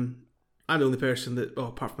 I'm the only person that,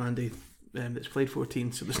 apart from Andy, that's played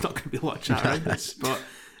 14, so there's not going to be a lot of chat around this. But I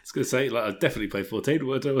was going to say, I definitely played 14.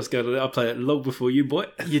 What's going on? I played it long before you, boy.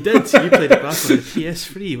 You did. You played it back on the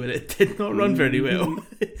PS3 when it did not run very well.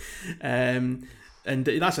 And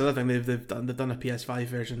that's another thing they've done. They've done a PS5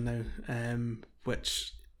 version now,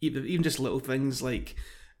 which even just little things like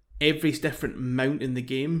every different mount in the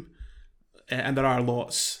game, and there are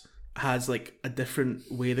lots, has like a different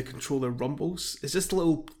way the controller rumbles. It's just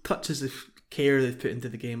little touches of care they've put into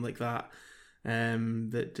the game like that,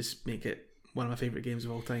 that just make it one of my favourite games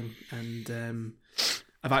of all time. And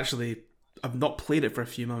I've not played it for a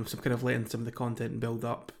few months. I'm kind of letting some of the content build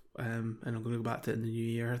up, and I'm going to go back to it in the new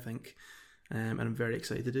year, I think. And I'm very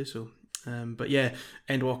excited to do so. But yeah,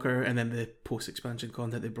 Endwalker and then the post-expansion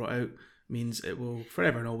content they brought out means it will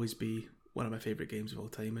forever and always be one of my favourite games of all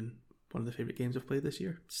time, and one of the favourite games I've played this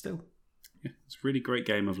year still. Yeah, it's a really great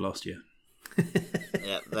game of last year.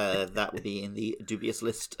 Yeah, that will be in the dubious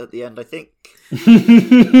list at the end, I think.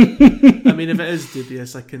 I mean, if it is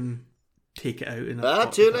dubious, I can take it out. And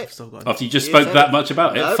too late. After you just spoke that much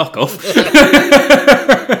about it, fuck off. You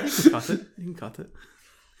can cut it. You can cut it.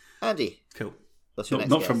 Andy, Cool. what's your next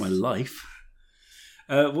Not guess? from my life.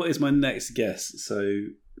 What is my next guess? So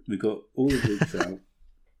we've got all the Luke's out.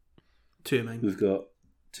 2 of mine. We've got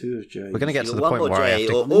 2 of Jay. We're going to get to the One point more where I have J,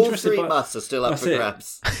 to... or I'm all interested 3 by- musts are still up That's for it.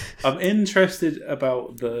 grabs. I'm interested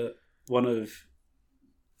about the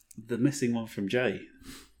missing one from Jay.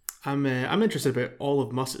 I'm interested about all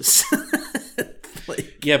of Muss's.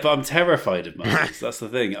 Yeah, but I'm terrified of Musk. That's the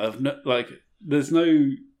thing. There's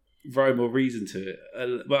no rhyme or reason to it.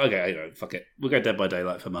 Well, okay, fuck it. We'll go Dead by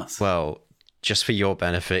Daylight for Musk. Well, just for your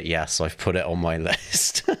benefit, yes, I've put it on my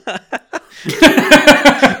list.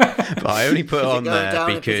 But I only put it on Going there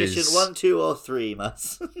down in because position 1, 2, or 3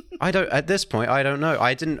 musts. I don't. At this point, I don't know.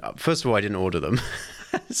 I didn't. First of all, I didn't order them,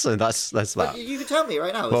 so that's that. You can tell me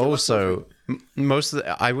right now. But Is it also, most of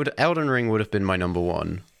the, Elden Ring would have been my number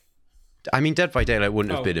 1. I mean, Dead by Daylight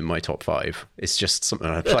wouldn't have been in my top 5. It's just something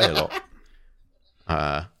I play a lot.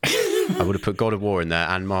 I would have put God of War in there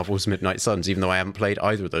and Marvel's Midnight Suns, even though I haven't played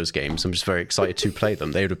either of those games. I'm just very excited to play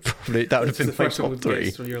them. That would have been the my first one top we've 3.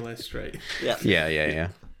 guessed on your list, right? Yeah. Yeah.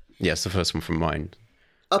 Yeah, it's the first one from mine.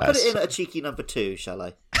 I'll put it in at a cheeky number 2, shall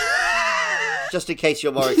I? Just in case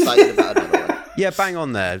you're more excited about another one. Yeah, bang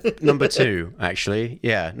on there. Number 2, actually.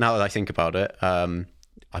 Yeah, now that I think about it.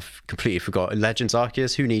 I've completely forgot. Legends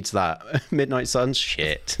Arceus, who needs that? Midnight Suns?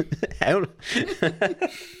 Shit. Hell.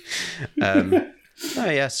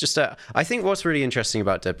 Yeah, it's just I think what's really interesting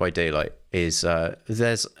about Dead by Daylight is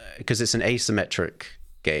because it's an asymmetric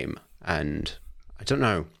game, and I don't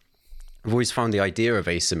know, I've always found the idea of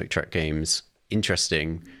asymmetric games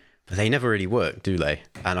interesting, but they never really work, do they?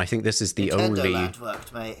 And I think this is the Nintendo only... Land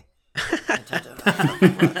worked, mate. Nintendo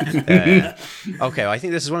Land worked. Okay, I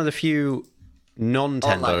think this is one of the few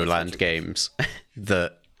non-Tendo Online Land asymmetric games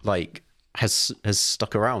that has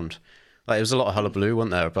stuck around. Like, there was a lot of hullabaloo,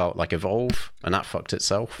 wasn't there, about Evolve, and that fucked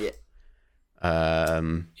itself. Yeah.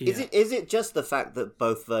 Is it just the fact that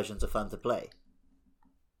both versions are fun to play?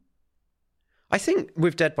 I think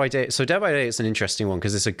with Dead by Day, so Dead by Day is an interesting one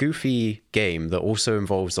because it's a goofy game that also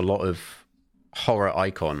involves a lot of horror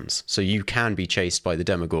icons. So you can be chased by the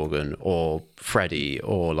Demogorgon or Freddy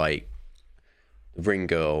or Ring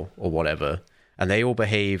Girl or whatever, and they all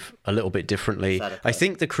behave a little bit differently. Sadako. I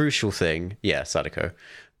think the crucial thing, Sadako,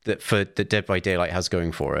 that Dead by Daylight has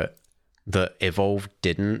going for it, that Evolve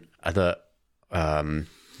didn't, that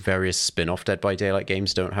various spin-off Dead by Daylight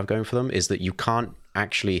games don't have going for them, is that you can't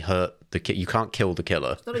actually hurt you can't kill the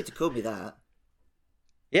killer. No need to call me that.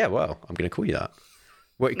 Yeah, well, I'm going to call you that.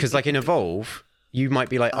 Because in Evolve, you might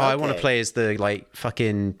be like, I want to Okay. play as the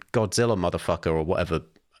fucking Godzilla motherfucker or whatever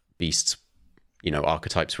beasts,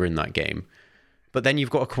 archetypes were in that game. But then you've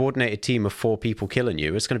got a coordinated team of 4 people killing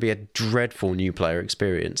you. It's going to be a dreadful new player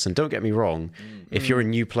experience. And don't get me wrong, if you're a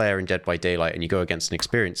new player in Dead by Daylight and you go against an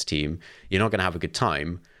experienced team, you're not going to have a good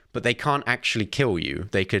time. But they can't actually kill you.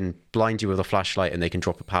 They can blind you with a flashlight and they can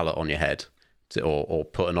drop a pallet on your head or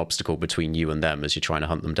put an obstacle between you and them as you're trying to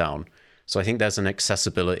hunt them down. So I think there's an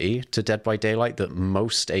accessibility to Dead by Daylight that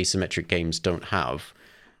most asymmetric games don't have.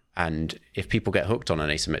 And if people get hooked on an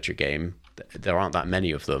asymmetric game, there aren't that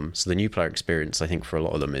many of them. So the new player experience, I think, for a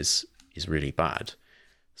lot of them is really bad.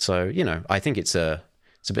 So, I think it's a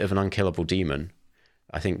bit of an unkillable demon.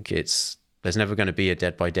 I think there's never going to be a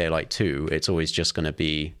Dead by Daylight 2. It's always just going to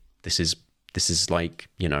be, this is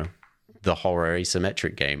the horror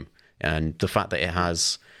asymmetric game. And the fact that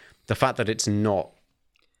it's not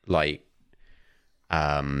like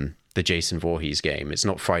the Jason Voorhees game, it's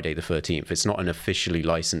not Friday the 13th, it's not an officially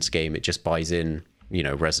licensed game, it just buys in,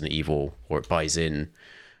 Resident Evil, or it buys in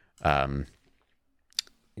the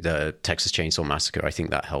Texas Chainsaw Massacre. I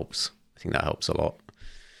think that helps. I think that helps a lot.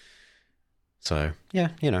 So, yeah,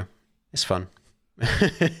 it's fun.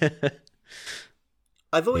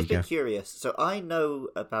 I've always There you been go. curious. So I know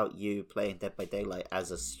about you playing Dead by Daylight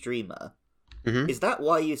as a streamer. Mhm. Is that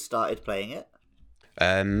why you started playing it?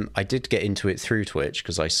 I did get into it through Twitch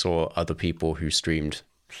because I saw other people who streamed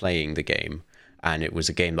playing the game, and it was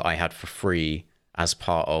a game that I had for free as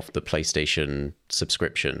part of the PlayStation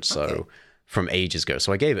subscription. So from ages ago.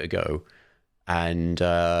 So I gave it a go. And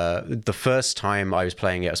the first time I was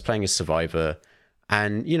playing it, I was playing as Survivor.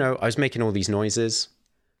 And, you know, I was making all these noises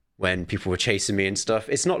when people were chasing me and stuff.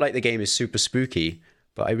 It's not like the game is super spooky,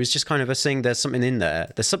 but I was just kind of saying there's something in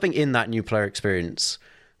there. There's something in that new player experience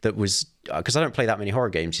that was... Because I don't play that many horror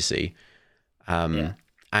games, you see. And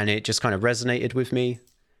it just kind of resonated with me.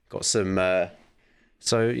 Got some...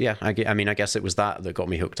 So, yeah, I mean, I guess it was that got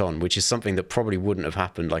me hooked on, which is something that probably wouldn't have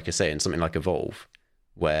happened, like I say, in something like Evolve,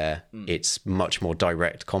 where it's much more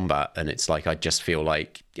direct combat, and it's like I just feel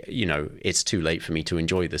like, you know, it's too late for me to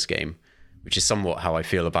enjoy this game, which is somewhat how I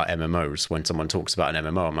feel about MMOs. When someone talks about an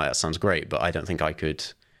MMO, I'm like, that sounds great, but I don't think I could...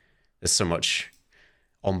 There's so much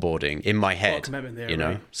onboarding in my head, there, you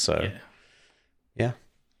know? right? So, yeah.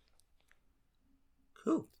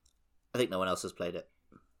 Cool. I think no one else has played it.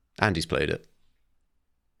 Andy's played it.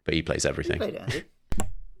 But he plays You everything. played it,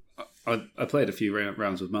 Andy? I played a few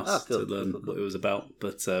rounds with Mus cool, to learn cool. what it was about,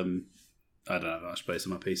 but I don't have much space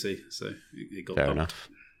on my PC, so it got Fair bumped. enough.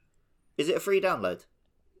 Is it a free download?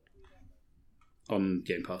 On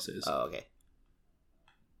Game Pass it is. Oh, okay.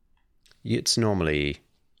 It's normally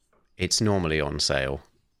on sale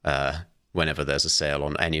whenever there's a sale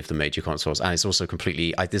on any of the major consoles, and it's also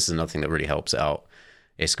completely... this is another thing that really helps it out.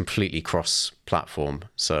 It's completely cross-platform,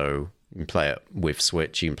 so you can play it with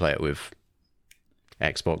Switch, you can play it with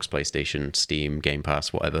Xbox, PlayStation, Steam, Game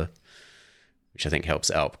Pass, whatever, which I think helps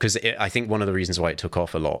it out. Because I think one of the reasons why it took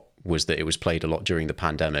off a lot was that it was played a lot during the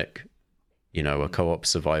pandemic. You know, a co-op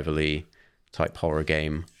survival-y type horror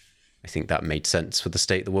game. I think that made sense for the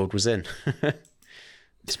state the world was in.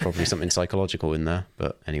 There's probably something psychological in there,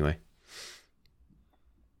 but anyway.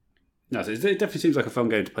 No, so it definitely seems like a fun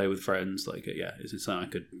game to play with friends. Like, it's something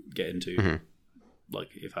I could get into.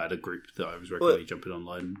 Like, if I had a group that I was regularly jumping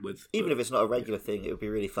online with. Even if it's not a regular thing, it would be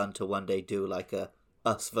really fun to one day do like a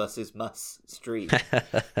Us versus Mus stream.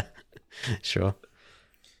 Sure.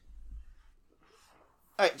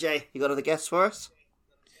 Alright, Jay, you got another guess for us?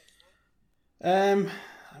 I'm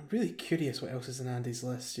really curious what else is in Andy's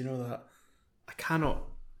list. You know that I cannot,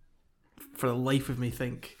 for the life of me,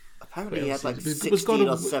 think. Apparently he had like Was 16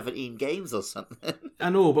 or 17 games or something. I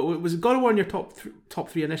know, but was God of War in your top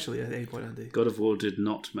three initially at any point, Andy? God of War did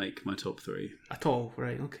not make my top 3. At all,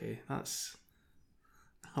 right? Okay, that's.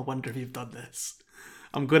 I wonder if you've done this.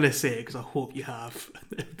 I'm gonna say it because I hope you have.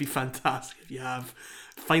 It'd be fantastic if you have.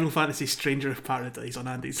 Final Fantasy: Stranger of Paradise on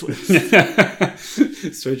Andy's list.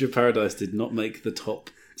 Stranger of Paradise did not make the top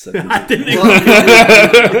 7. I didn't think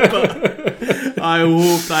but I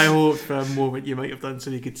hoped for a moment you might have done so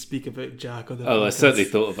you could speak about Jack on the I podcast. certainly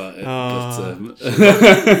thought about it. But,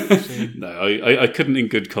 no, I couldn't in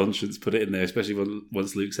good conscience put it in there, especially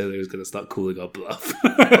once Luke said he was going to start calling our bluff.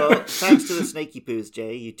 Well, thanks to the snaky poos,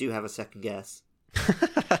 Jay, you do have a second guess.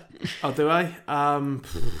 Oh, do I? I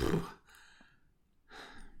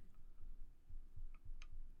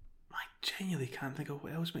genuinely can't think of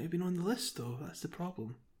what else might have been on the list, though. That's the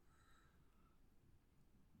problem.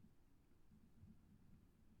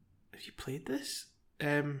 Have you played this?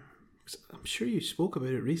 I'm sure you spoke about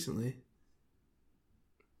it recently.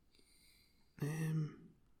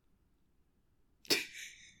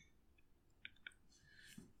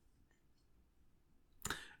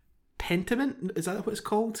 Pentiment? Is that what it's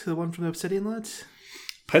called? The one from the Obsidian lads?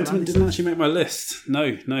 Pentiment didn't actually make my list.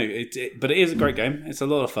 No, but it is a great game. It's a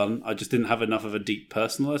lot of fun. I just didn't have enough of a deep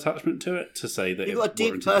personal attachment to it to say that You've got a deep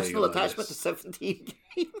warranted being personal on my attachment to list. 17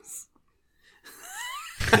 games?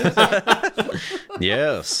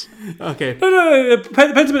 Yes. Okay. No.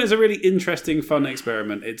 Pentiment is a really interesting, fun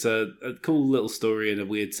experiment. It's a cool little story in a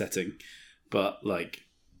weird setting, but like,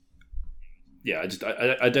 yeah,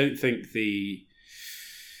 I don't think the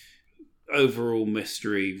overall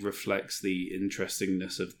mystery reflects the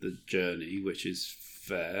interestingness of the journey, which is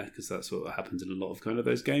fair because that's what happens in a lot of kind of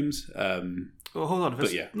those games. Well, hold on. If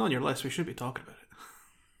it's yeah. not on your list, we should be talking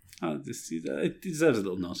about it. It deserves a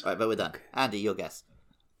little nod. Right, but we're done. Andy, your guess.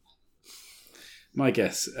 My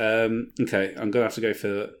guess. Okay, I'm going to have to go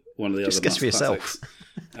for one of the Just other guess for yourself.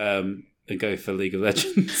 classics, and go for League of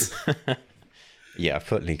Legends. Yeah, I've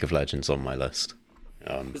put League of Legends on my list.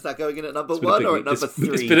 Is that going in at number It's been a 1 big- or at number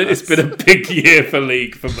 3? It's been a big year for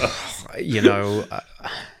League for us. You know,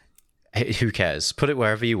 who cares? Put it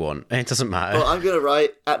wherever you want. It doesn't matter. Well, I'm going to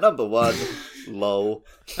write at number 1, lol.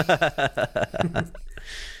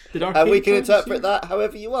 Did And we can Arcane interpret that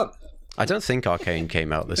however you want. I don't think Arcane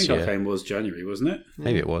came out I this think year. Arcane was January, wasn't it?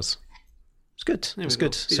 Maybe it was. It's good. There It's we go.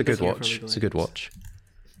 good. It's a good This year for watch. League of It's a good Legends. watch.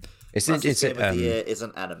 It's Fastest game of the year is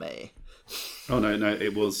an anime. Oh no,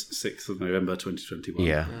 it was 6th of November 2021.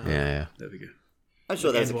 Yeah. There we go. I'm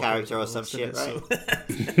sure there's a Endwalker character or was some in shit, it, right?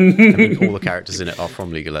 so- I mean, all the characters in it are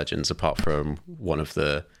from League of Legends, apart from one of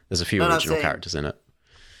the. There's a few No, I'm original saying- characters in it.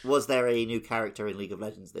 Was there a new character in League of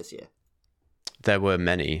Legends this year? There were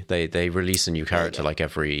many. They release a new character like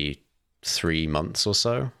every 3 months or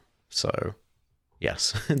so. So,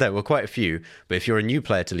 yes, there were quite a few. But if you're a new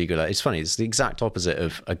player to League of Legends, it's funny. It's the exact opposite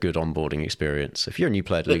of a good onboarding experience. If you're a new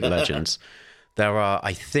player to League of Legends, there are,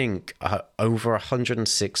 I think, over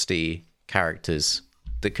 160 characters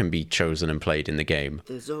that can be chosen and played in the game.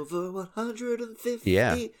 There's over 150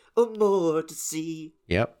 Yeah. or more to see.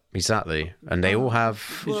 Yep, exactly. And they all have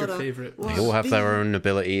Who's your favourite? they all have their own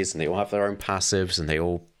abilities and they all have their own passives and they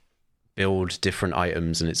all build different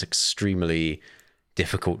items and it's extremely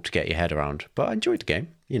difficult to get your head around. But I enjoyed the game,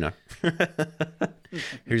 you know.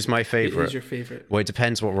 Who's my favorite? Who's your favourite? Well, it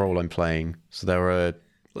depends what role I'm playing. So there are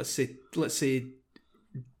Let's say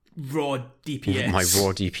raw DPS. my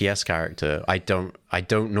raw DPS character. I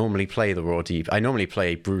don't normally play the raw DPS. I normally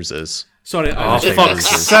play bruisers. Sorry, Oh, say fuck's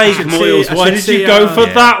bruisers. sake, I should Moyles, say- I why should did say, you go for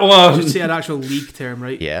yeah. that I one? should say an actual league term,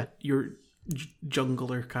 right? Yeah. Your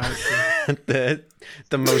jungler character.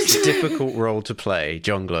 the most difficult role to play,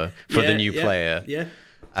 jungler, for the new player. Yeah.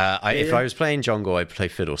 If I was playing jungle, I'd play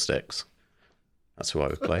Fiddlesticks. That's who I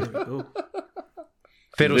would play. Oh.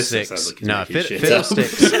 This sounds Fiddlesticks. like he's No, making shit up.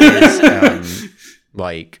 Fiddlesticks is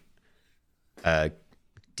like a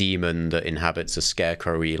demon that inhabits a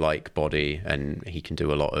scarecrowy like body, and he can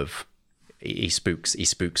do a lot of. He spooks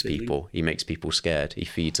people. He makes people scared. He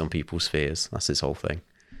feeds on people's fears. That's his whole thing.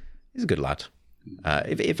 He's a good lad.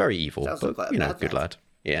 Very evil, Sounds like but quite a bad good lad.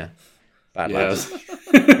 Yeah, bad Yeah.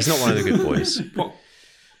 lad. He's not one of the good boys. What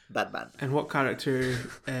Bad man. and what character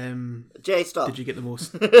Jay, stop. did you get the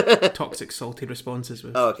most toxic, salty responses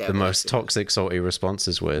with? Oh, okay. The most toxic, salty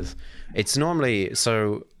responses with. It's normally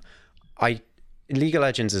League of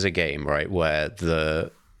Legends is a game, right, where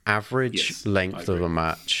the average Yes, length I of a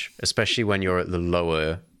match, especially when you're at the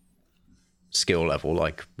lower skill level,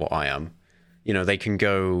 like what I am, they can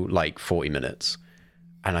go like 40 minutes.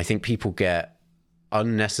 And I think people get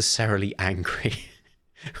unnecessarily angry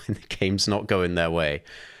when the game's not going their way.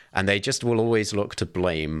 And they just will always look to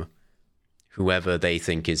blame whoever they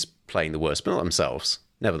think is playing the worst, but not themselves.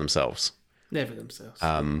 Never themselves. Never themselves.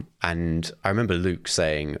 And I remember Luke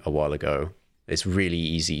saying a while ago, it's really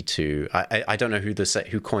easy to. I don't know who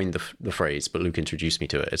coined the phrase, but Luke introduced me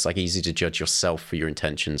to it. It's like easy to judge yourself for your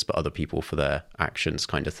intentions, but other people for their actions,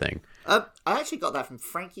 kind of thing. I actually got that from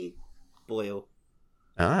Frankie Boyle.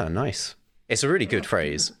 Ah, nice. It's a really good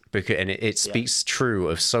phrase because, and it speaks true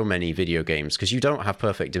of so many video games because you don't have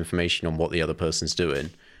perfect information on what the other person's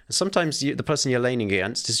doing. And sometimes the person you're laning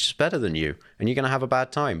against is just better than you, and you're going to have a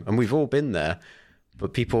bad time. And we've all been there.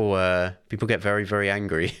 But people get very, very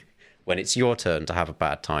angry when it's your turn to have a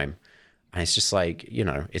bad time. And it's just like,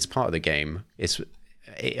 it's part of the game.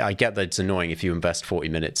 I get that it's annoying if you invest 40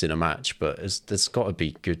 minutes in a match, but there's got to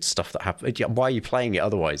be good stuff that happens. Why are you playing it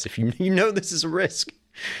otherwise if you know this is a risk?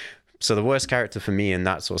 So the worst character for me in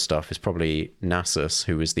that sort of stuff is probably Nasus,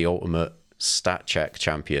 who is the ultimate stat check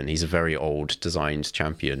champion. He's a very old designed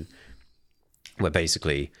champion where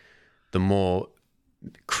basically the more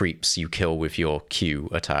creeps you kill with your Q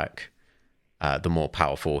attack, the more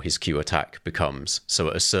powerful his Q attack becomes. So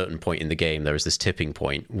at a certain point in the game, there is this tipping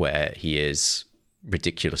point where he is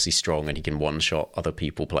ridiculously strong and he can one-shot other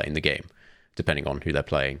people playing the game, depending on who they're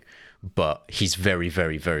playing. But he's very,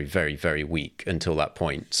 very, very, very, very weak until that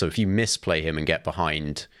point. So if you misplay him and get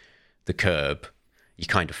behind the curb, you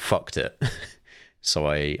kind of fucked it. So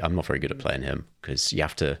I'm not very good at playing him because you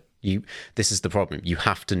have to. This is the problem. You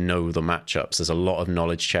have to know the matchups. There's a lot of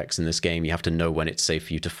knowledge checks in this game. You have to know when it's safe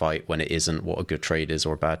for you to fight, when it isn't, what a good trade is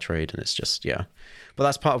or a bad trade, and it's just But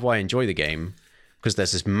that's part of why I enjoy the game because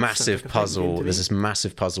there's this massive puzzle. There's this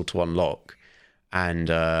massive puzzle to unlock,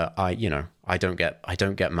 and I don't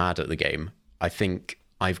get mad at the game. I think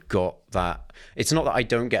I've got that. It's not that I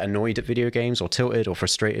don't get annoyed at video games or tilted or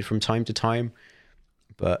frustrated from time to time,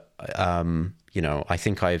 but I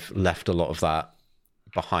think I've left a lot of that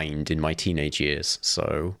behind in my teenage years.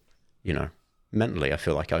 So, mentally I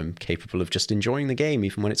feel like I'm capable of just enjoying the game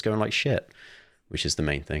even when it's going like shit, which is the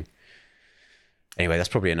main thing. Anyway, that's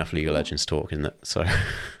probably enough League of Legends talk, isn't it? So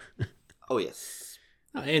Oh, yes.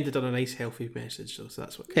 I ended on a nice, healthy message, so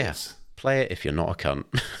that's what counts. yeah, play it if you're not a cunt.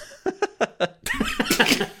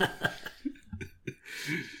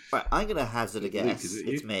 Right, I'm going to hazard a guess. is it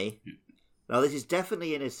It's you? me. Now, this is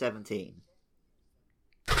definitely in his 17.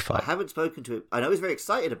 I Fuck. haven't spoken to him. I know he's very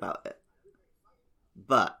excited about it.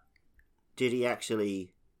 But did he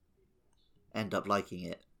actually end up liking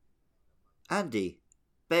it? Andy,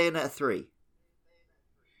 Bayonetta 3.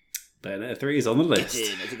 Bayonetta 3 is on the list.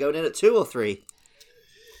 Get in. Is it going in at 2 or 3?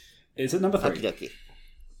 It's at number 3. Okie dokie.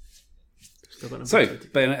 So,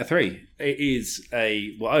 Bayonetta 3. It is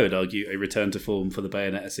I would argue, a return to form for the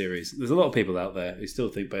Bayonetta series. There's a lot of people out there who still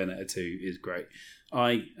think Bayonetta 2 is great.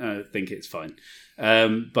 I think it's fine.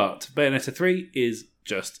 But Bayonetta 3 is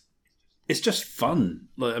just fun.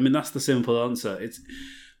 That's the simple answer.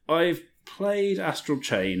 I've played Astral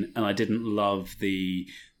Chain and I didn't love the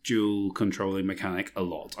dual controlling mechanic a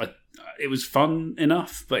lot. It was fun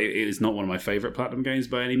enough, but it is not one of my favourite Platinum games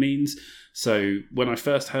by any means. So when I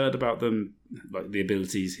first heard about them, like the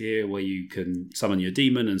abilities here where you can summon your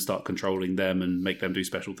demon and start controlling them and make them do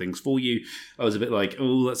special things for you, I was a bit like,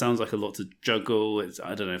 oh, that sounds like a lot to juggle.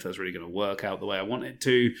 I don't know if that's really going to work out the way I want it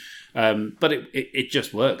to. But it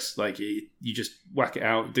just works. Like you just whack it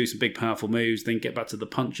out, do some big powerful moves, then get back to the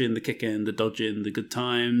punching, the kicking, the dodging, the good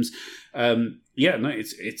times.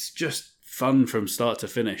 It's just fun from start to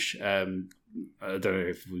finish. I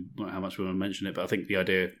don't know how much we want to mention it, but I think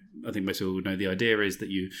most people would know the idea is that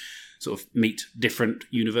you sort of meet different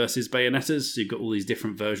universes Bayonettas. So you've got all these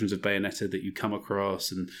different versions of Bayonetta that you come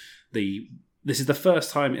across, and this is the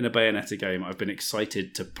first time in a Bayonetta game I've been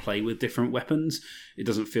excited to play with different weapons. It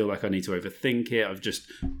doesn't feel like I need to overthink it. I've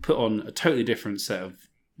just put on a totally different set of...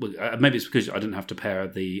 maybe it's because I didn't have to pair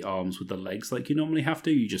the arms with the legs like you normally have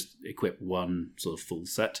to. You just equip one sort of full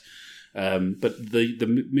set. But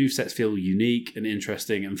the movesets feel unique and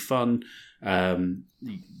interesting and fun.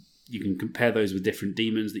 You can compare those with different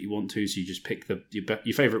demons that you want to, so you just pick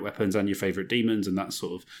your favourite weapons and your favourite demons, and that's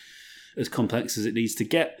sort of as complex as it needs to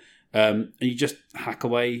get. And you just hack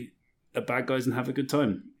away at bad guys and have a good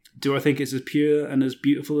time. Do I think it's as pure and as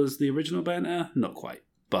beautiful as the original Bayonetta? Not quite.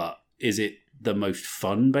 But is it the most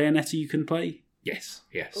fun Bayonetta you can play? Yes,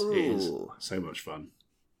 Ooh. It is. So much fun.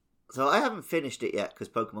 So I haven't finished it yet because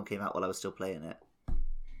Pokemon came out while I was still playing it.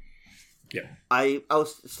 Yeah. I'll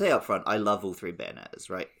say up front, I love all 3 Bayonettas,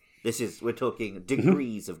 right? We're talking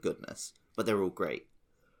degrees of goodness, but they're all great.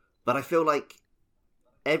 But I feel like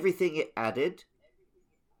everything it added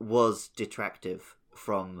was detractive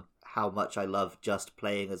from how much I love just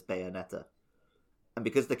playing as Bayonetta. And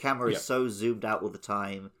because the camera is so zoomed out all the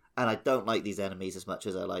time, and I don't like these enemies as much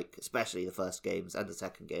as I like, especially the first games and the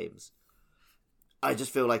second games, I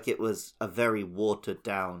just feel like it was a very watered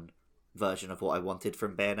down version of what I wanted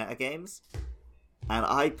from Bayonetta games. And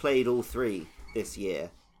I played all 3 this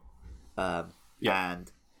year.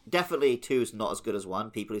 And definitely 2's not as good as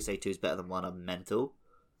 1. People who say 2's better than 1 are mental.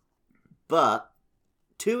 But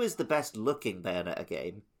 2 is the best looking Bayonetta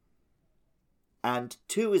game. And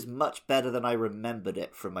 2 is much better than I remembered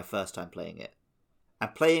it from my first time playing it.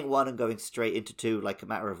 And playing 1 and going straight into 2 like a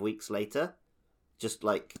matter of weeks later, just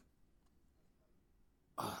like...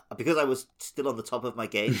 because I was still on the top of my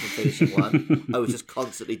game from finishing 1, I was just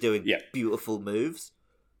constantly doing beautiful moves.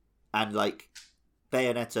 And like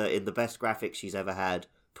Bayonetta in the best graphics she's ever had,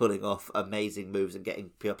 pulling off amazing moves and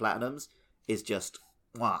getting pure platinums, is just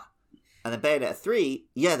mwah. And then Bayonetta 3,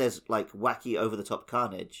 there's like wacky over the top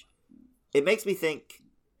carnage. It makes me think,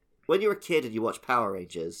 when you're a kid and you watch Power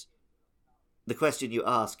Rangers, the question you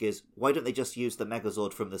ask is, why don't they just use the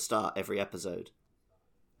Megazord from the start every episode?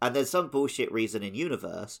 And there's some bullshit reason in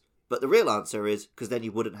universe, but the real answer is because then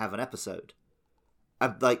you wouldn't have an episode.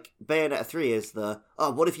 And like Bayonetta 3 is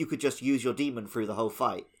what if you could just use your demon through the whole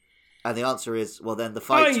fight? And the answer is, well, then the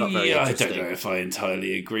fight's not very interesting. I don't know if I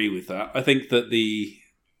entirely agree with that. I think that it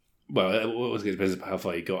depends on how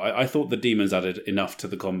far you got. I thought the demons added enough to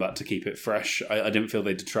the combat to keep it fresh. I didn't feel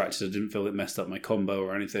they detracted. I didn't feel it messed up my combo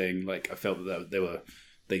or anything. Like I felt that they were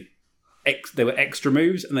extra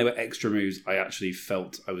moves, and they were extra moves I actually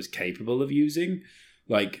felt I was capable of using.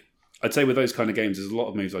 Like, I'd say with those kind of games, there's a lot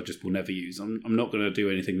of moves I just will never use. I'm not going to do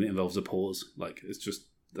anything that involves a pause. Like,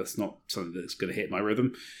 that's not something that's going to hit my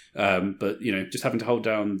rhythm. But, just having to hold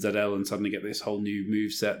down ZL and suddenly get this whole new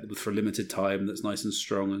move set for a limited time that's nice and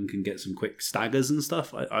strong and can get some quick staggers and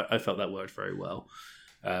stuff, I felt that worked very well.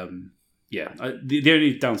 The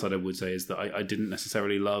only downside I would say is that I didn't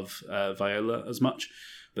necessarily love Viola as much.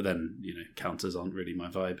 But then, counters aren't really my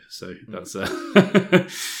vibe. So that's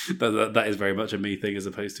that is very much a me thing as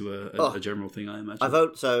opposed to a general thing, I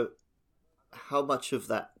imagine. So how much of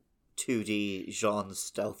that 2D genre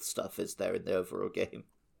stealth stuff is there in the overall game?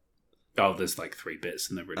 Oh, there's like 3 bits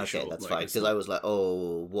and they're really short. Okay, that's fine. Because I was like,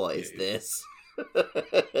 what is this?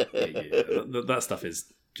 That stuff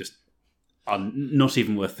is just not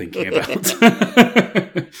even worth thinking about.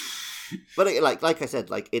 But like I said,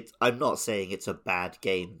 I'm not saying it's a bad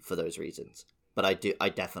game for those reasons. But I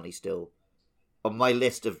definitely still, on my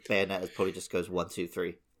list of Bayonettas, probably just goes 1, 2,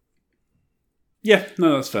 3. Yeah,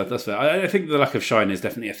 no, that's fair. That's fair. I think the lack of shine is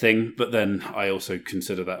definitely a thing, but then I also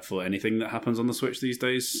consider that for anything that happens on the Switch these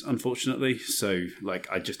days, unfortunately. So, like,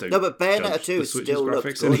 I just don't. No, but Bayonetta judge 2 the Switch's still looks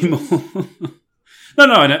graphics gorgeous. anymore. No,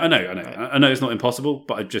 I know. Right. I know it's not impossible,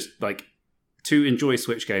 but I just like to enjoy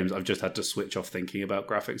Switch games. I've just had to switch off thinking about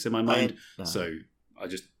graphics in my mind, so I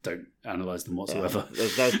just don't analyze them whatsoever. Yeah.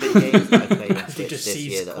 There's been games that I played on Switch just this sees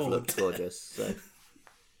year that have code. looked gorgeous. So.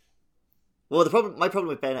 Well, my problem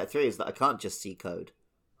with Bayonetta 3 is that I can't just see code.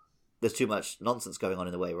 There's too much nonsense going on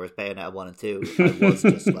in the way, whereas Bayonetta 1 and 2, I was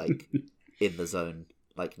just, like, in the zone,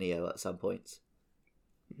 like Neo at some points.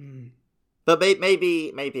 But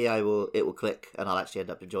maybe it will click, and I'll actually end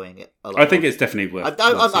up enjoying it a lot I think more. it's definitely worth.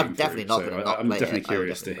 I'm definitely not going to not I'm play definitely it.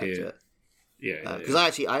 curious I'm to definitely hear. back Yeah, because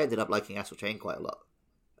I ended up liking Astral Chain quite a lot,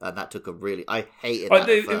 and that took a really. I hated But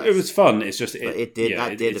that. it was fun. It's just but it did. Yeah,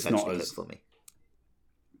 That did it's not eventually as click for me.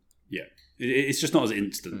 yeah. It's just not as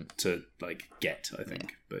instant to like get. I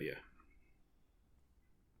think, but yeah.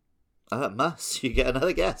 Mus, you get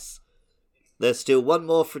another guess. There's still one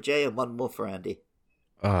more for Jay and one more for Andy.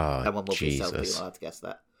 Oh, And one more for yourself, but you're Jesus. not allowed to guess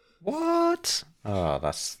that. What? Oh,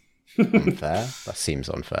 that's unfair. That seems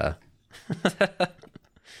unfair.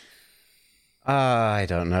 I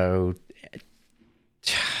don't know.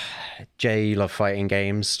 Jay, you love fighting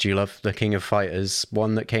games. Do you love the King of Fighters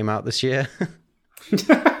one that came out this year?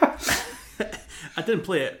 I didn't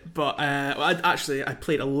play it, but I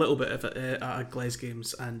played a little bit of it at Glaze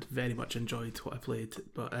Games and very much enjoyed what I played.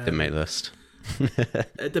 But Didn't make the list.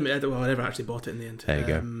 it didn't. Well, I never actually bought it in the end. There you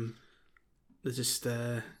go. There's just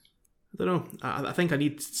I don't know. I think I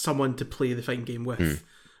need someone to play the fighting game with,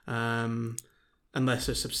 unless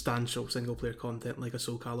there's substantial single player content like a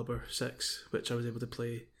Soul Calibur 6, which I was able to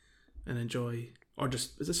play and enjoy. Or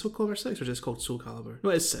just, is it Soul Calibur 6 or just called Soul Calibur? No,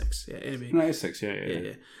 it's 6. Yeah, anyway. No, it's 6.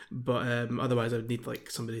 Yeah. But otherwise, I would need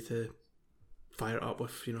like somebody to fire it up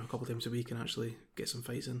with, a couple times a week and actually get some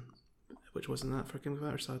fights in, which wasn't that for King of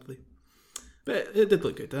Fighters, sadly. But it did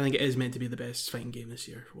look good. I think it is meant to be the best fighting game this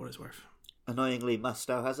year, for what it's worth. Annoyingly,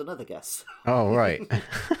 Mustow has another guess. Oh, right.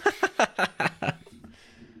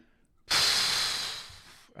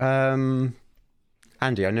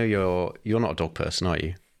 Andy, I know you're not a dog person, are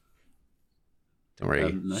you? Don't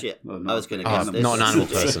worry. No, Shit, well, I was going to Oh, guess this. not an animal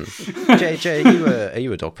person. Jay, are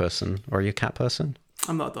you a dog person or are you a cat person?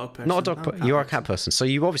 I'm not a dog person. Not a dog. I'm cat You are a person. cat person. So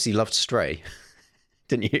you obviously loved Stray,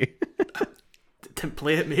 didn't you? Didn't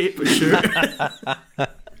play it, mate, but sure.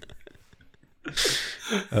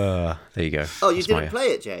 There you go. Oh, you That's didn't my- play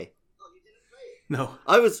it, Jay? No.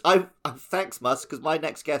 I thanks, Musk, because my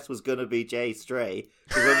next guess was going to be Jay Stray.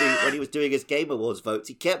 Because when he was doing his Game Awards votes,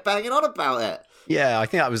 he kept banging on about it. Yeah, I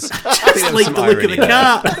think that was. Just like the look of the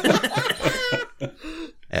cat.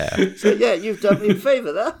 Yeah. So yeah, you've done me a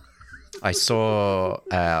favour there. I saw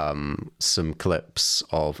some clips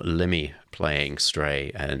of Limmy playing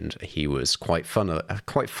Stray, and he was quite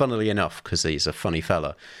funnily enough, because he's a funny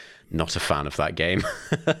fella, not a fan of that game.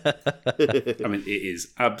 I mean, it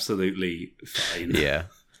is absolutely fine. Yeah.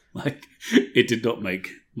 Like, it did not make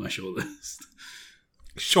my shortlist.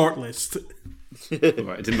 Shortlist.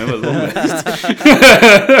 Right, I didn't remember the long list.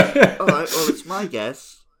 Alright, well, it's my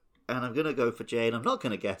guess. And I'm going to go for Jay, and I'm not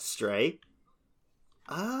going to guess Stray.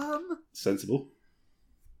 Sensible.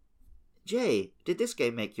 Jay, did this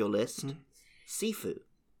game make your list? Sifu.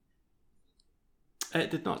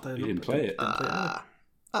 It did not. You didn't play it. Oh,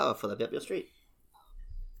 I thought that'd be up your street.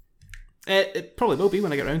 It probably will be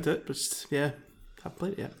when I get around to it, but just, yeah, haven't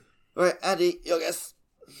played it yet. Alright, Andy, your guess.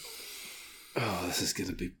 Oh, this is going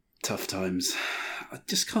to be tough times. I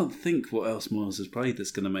just can't think what else Miles has played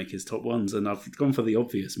that's going to make his top ones, and I've gone for the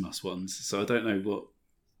obvious must ones, so I don't know what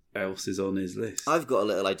else is on his list. I've got a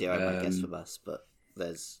little idea I might guess from us, but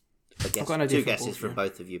there's I guess got an idea two for guesses both, from yeah.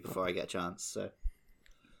 both of you before I get a chance. So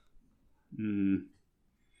I'm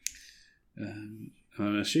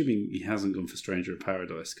assuming he hasn't gone for Stranger of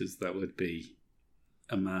Paradise, because that would be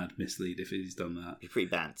a mad mislead if he's done that. you're pretty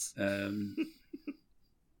bad.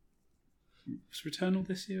 Was Returnal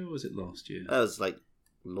this year, or was it last year? That was like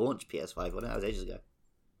launch PS5, wasn't it? That was ages ago.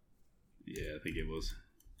 Yeah, I think it was.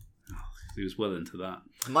 Oh, he was well into that.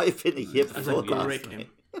 It might have been the year That's before a great last. game.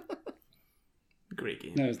 Great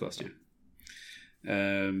game. No, it was last year.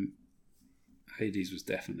 Hades was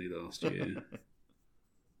definitely last year.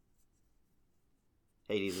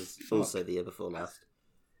 Hades was Fuck. also the year before last.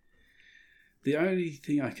 The only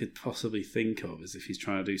thing I could possibly think of is if he's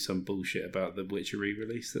trying to do some bullshit about the Witcher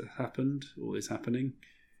re-release that happened or is happening,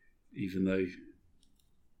 even though.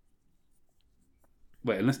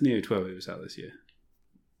 Wait, unless Neo 12 was out this year.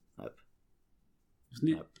 Nope. Was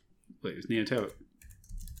Neo... Nope. Wait, was Neo 12?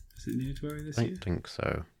 Is it Neo 12 this I year? don't think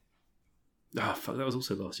so. Ah, fuck, that was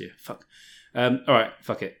also last year. Fuck. All right,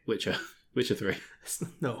 fuck it. Witcher 3.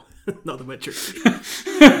 No, not The Witcher.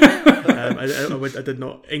 I did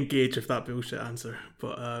not engage with that bullshit answer,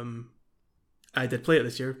 but I did play it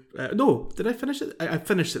this year. No, did I finish it? I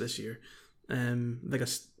finished it this year.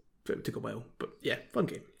 It took a while, but yeah, fun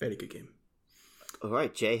game, very good game. All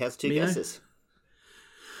right, Jay has two guesses.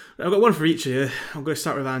 I've got one for each of you. I'm going to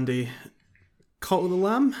start with Andy. Cult of the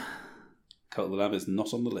Lamb? Cult of the Lamb is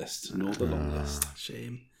not on the list, nor the long list.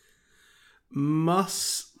 Shame. I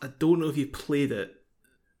don't know if you played it.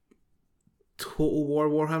 Total War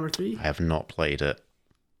Warhammer 3? I have not played it.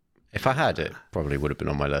 If I had, it probably would have been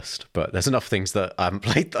on my list. But there's enough things that I haven't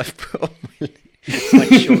played that I've put on my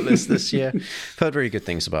shortlist this year. I've heard very good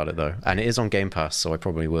things about it though, and it is on Game Pass, so I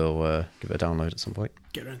probably will give it a download at some point.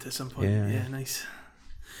 Get around to it at some point. Yeah, nice.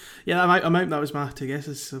 Yeah, I'm out. That was my two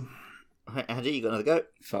guesses. So. Andy, you got another go?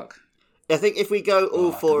 Fuck. I think if we go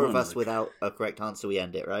all four of us without a correct answer, we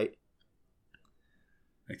end it, right?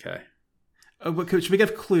 Okay. Should we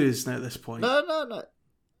give clues now at this point? No.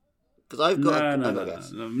 Because I've got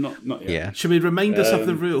No, not yet. Yeah. Should we remind us of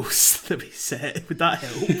the rules that we set? Would that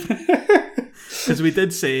help? Because we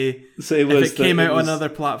did say if it came out on another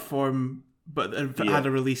platform but it had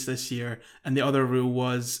a release this year, and the other rule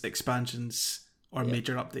was expansions or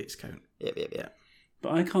major updates count. Yeah.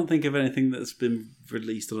 But I can't think of anything that's been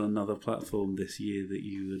released on another platform this year that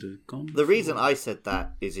you would have gone The reason I said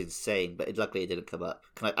that is insane, but luckily it didn't come up.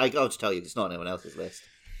 I'll just tell you, it's not on anyone else's list.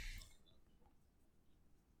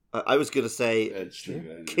 I was going to say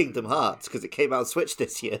Kingdom Hearts, because it came out on Switch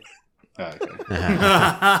this year. Oh, okay.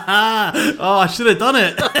 I should have done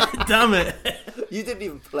it. Damn it. You didn't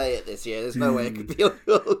even play it this year. There's no way it could be on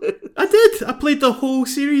your list. I did. I played the whole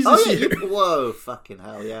series this year. Whoa, fucking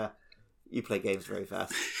hell, yeah. You play games very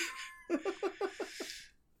fast.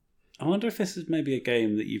 I wonder if this is maybe a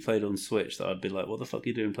game that you played on Switch that I'd be like, what the fuck are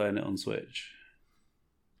you doing playing it on Switch?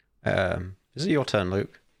 Is it your turn,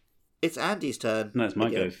 Luke? It's Andy's turn. No, it's my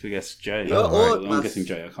go. I guess Jay. I'm guessing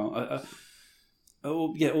Jay. I can't.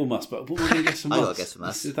 Or Must, but what am I going to guess for Must? I got to guess for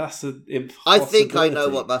Must. That's an impossibility. I think I know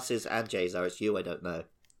what Must's and Jay's are. It's you, I don't know.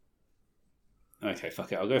 Okay,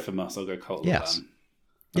 fuck it. I'll go for Must. I'll go Cult of the Lamb.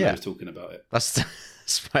 I was talking about it. That's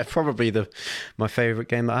probably my favourite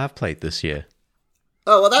game that I have played this year.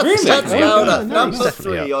 Oh, well, that's Really? down at Nice. number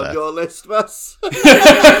 3 on your list, Mus.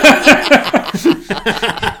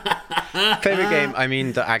 Favourite game, I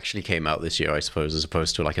mean, that actually came out this year, I suppose, as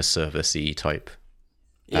opposed to like a service-y type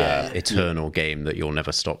eternal game that you'll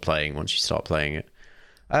never stop playing once you start playing it.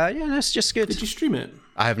 That's just good. Did you stream it?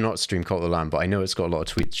 I have not streamed Cult of the Lamb, but I know it's got a lot of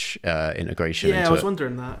Twitch integration into it. Yeah, I was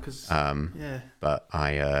wondering that because But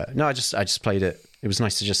I just played it. It was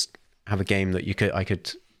nice to just have a game that I could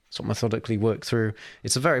sort of methodically work through.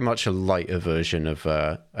 It's very much a lighter version of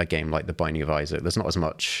a game like The Binding of Isaac. There's not as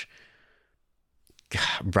much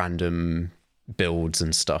random builds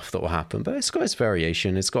and stuff that will happen, but it's got its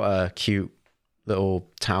variation. It's got a cute little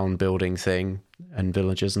town building thing and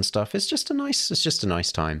villagers and stuff. It's just a nice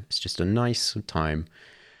time. It's just a nice time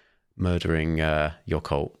murdering your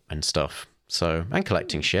cult and stuff. So, and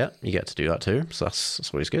collecting shit. You get to do that too. So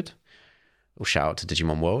that's always good. Little shout out to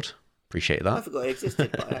Digimon World. Appreciate that. I forgot it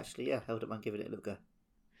existed, but I actually, held up and giving it a little go.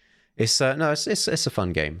 It's it's a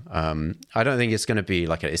fun game. I don't think it's going to be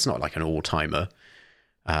it's not like an all timer,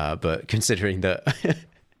 but considering that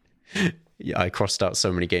I crossed out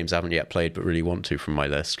so many games I haven't yet played but really want to from my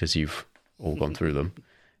list because you've all gone through them.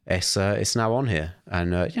 It's now on here,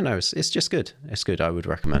 and it's just good. It's good. I would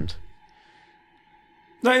recommend.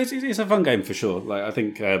 No, it's a fun game for sure. Like I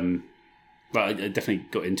think, I definitely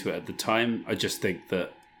got into it at the time. I just think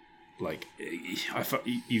that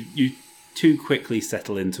you too quickly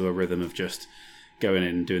settle into a rhythm of just going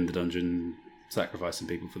in, doing the dungeon, sacrificing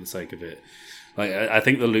people for the sake of it. Like I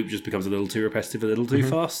think the loop just becomes a little too repetitive, a little too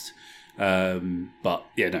fast. But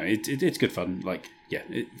yeah, no, it's good fun.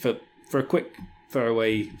 For a quick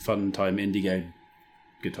throwaway fun time indie game,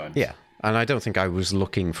 good times. Yeah, and I don't think I was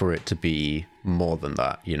looking for it to be more than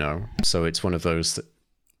that. So it's one of those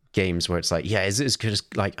games where it's like, is it as good as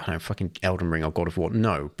I don't know, fucking Elden Ring or God of War?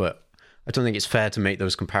 No, but I don't think it's fair to make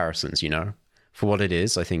those comparisons. For what it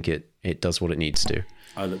is, I think it does what it needs to.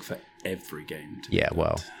 I look for every game to be good.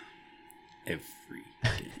 Well, every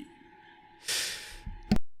game.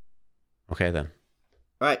 Okay then.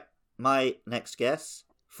 All right, my next guess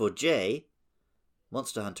for Jay,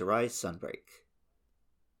 Monster Hunter Rise Sunbreak.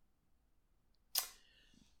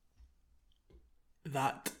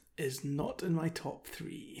 That is not in my top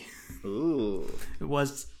 3. Ooh. It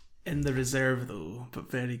was in the reserve though, but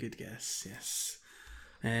very good guess. Yes.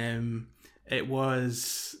 It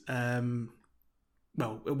was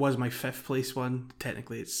well, it was my 5th place one.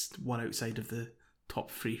 Technically, it's one outside of the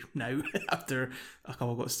top 3 now after a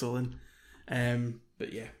couple got stolen.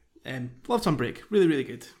 But yeah, loved Sunbreak. Really, really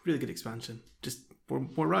good. Really good expansion. Just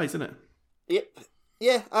more Rise, isn't it? Yep.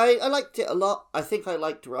 Yeah, I liked it a lot. I think I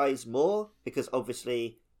liked Rise more because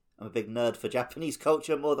obviously I'm a big nerd for Japanese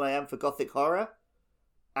culture more than I am for Gothic horror.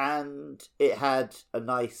 And it had a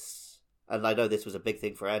nice, and I know this was a big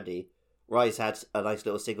thing for Andy, Rise had a nice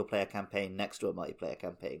little single-player campaign next to a multiplayer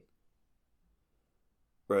campaign.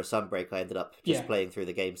 Whereas Sunbreak, I ended up just playing through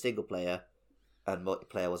the game single-player, and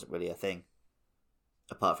multiplayer wasn't really a thing.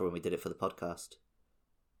 Apart from when we did it for the podcast.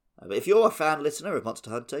 But if you're a fan listener of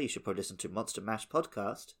Monster Hunter, you should probably listen to Monster Mash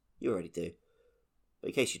podcast. You already do. But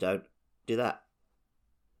in case you don't, do that.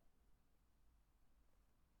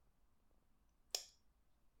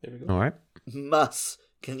 There we go. All right. Muss,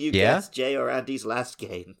 can you guess Jay or Andy's last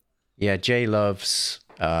game? Yeah, Jay loves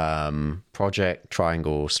Project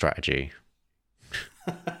Triangle Strategy.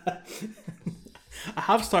 I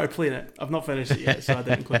have started playing it. I've not finished it yet, so I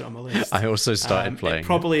didn't include it on my list. I also started playing.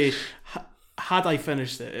 Probably, had I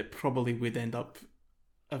finished it, it probably would end up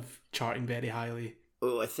of charting very highly.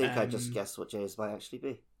 Oh, I think I just guessed what Jay's might actually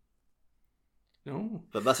be. No,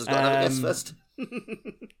 but Muss has got another guess first.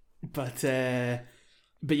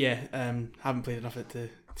 But yeah, haven't played enough of it to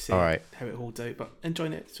say how it holds out, but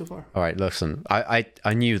enjoying it so far. All right, listen, I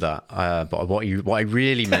knew that, but what I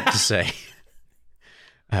really meant to say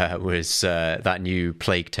was that new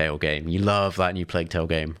Plague Tale game. You love that new Plague Tale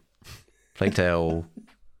game, Plague Tale,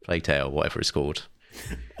 whatever it's called.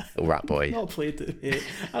 Little Rat Boy. Not played it yet.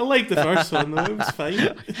 I liked the first one though; it was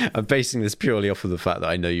fine. I'm basing this purely off of the fact that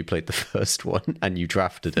I know you played the first one and you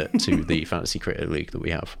drafted it to the Fantasy Creator League that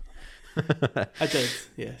we have. I did,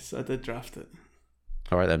 yes, I did draft it.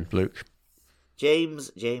 All right then, Luke.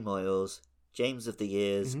 James J. Moyles, James of the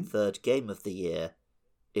Year's third game of the year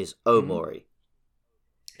is Omori.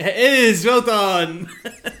 It is! Well done!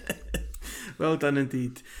 Well done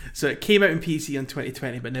indeed. So it came out in PC in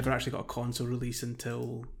 2020, but never actually got a console release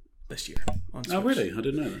until this year. Oh, really? I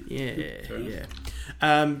didn't know that.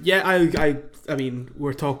 I mean,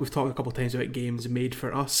 we've talked a couple of times about games made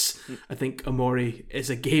for us. I think Omori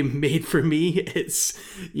is a game made for me. It's,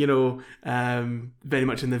 very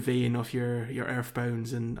much in the vein of your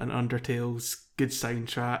Earthbounds and Undertales. Good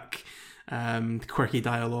soundtrack, quirky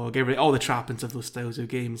dialogue, all the trappings of those styles of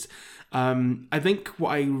games. I think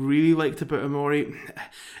what I really liked about Omori,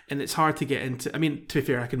 and it's hard to get into. I mean, to be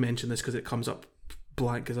fair, I can mention this because it comes up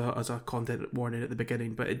blank as a content warning at the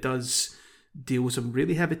beginning, but it does deal with some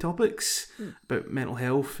really heavy topics about mental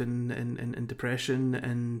health and depression,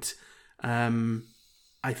 and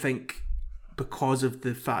I think because of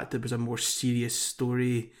the fact there was a more serious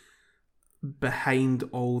story behind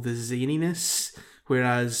all the zaniness,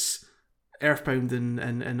 whereas Earthbound and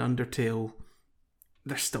Undertale,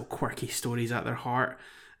 they're still quirky stories at their heart.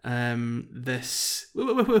 This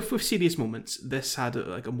with serious moments, this had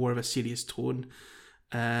a more of a serious tone.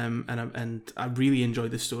 And I really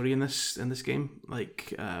enjoyed the story in this game.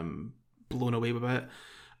 Blown away with it.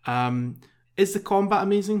 Is the combat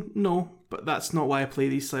amazing? No, but that's not why I play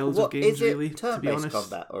these styles of games. Is it really, to be honest,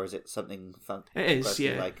 combat, or is it something fun? It is,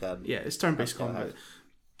 yeah. It's turn-based combat.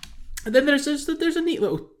 And then there's a neat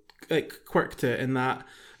little quirk to it in that.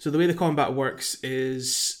 So the way the combat works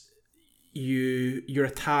is your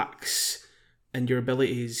attacks and your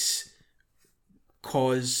abilities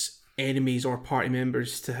cause enemies or party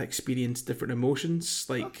members to experience different emotions.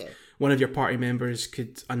 One of your party members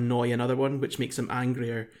could annoy another one, which makes them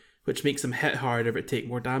angrier, which makes them hit harder but take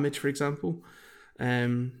more damage, for example.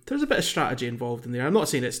 There's a bit of strategy involved in there. I'm not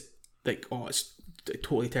saying it's it's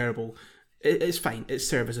totally terrible. It's fine. It's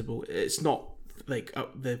serviceable. It's not why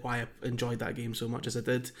I enjoyed that game so much as I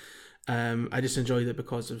did. I just enjoyed it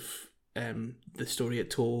because of the story it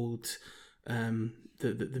told, the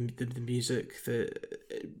music,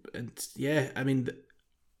 I mean,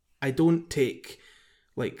 I don't take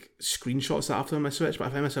screenshots that after on my Switch, but I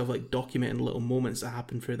find myself documenting little moments that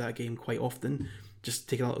happen through that game quite often, just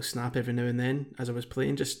taking a little snap every now and then as I was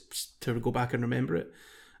playing, just to go back and remember it.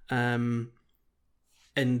 And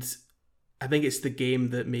I think it's the game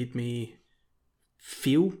that made me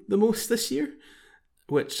feel the most this year,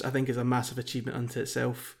 which I think is a massive achievement unto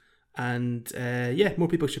itself. And more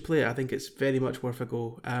people should play it. I think it's very much worth a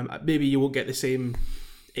go. Maybe you won't get the same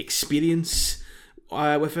experience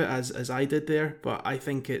with it as I did there, but I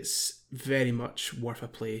think it's very much worth a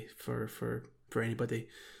play for anybody.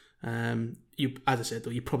 You, as I said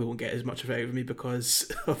though, you probably won't get as much of it out of me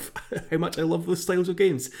because of how much I love those styles of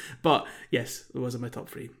games. But yes, it was in my top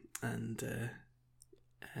 3, and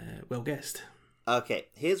well guessed. Okay,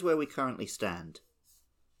 here's where we currently stand.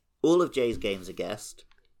 All of Jay's games are guessed,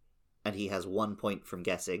 and he has 1 point from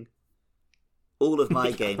guessing. All of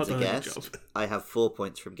my games are guessed. I have 4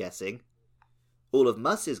 points from guessing. All of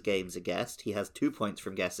Muss's games are guessed. He has 2 points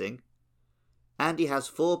from guessing. Andy has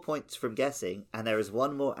 4 points from guessing, and there is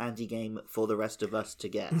one more Andy game for the rest of us to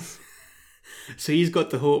guess. So he's got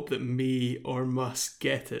the hope that me or Muss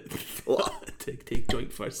get it. Take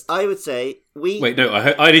joint first. I would say Wait, no,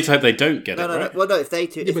 I need to hope they don't get it, right? No. Well, no, if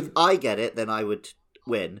I get it, then I would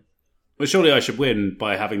win. Well, surely I should win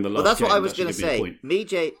by having the last. Well, that's game. what I was going to say. Me,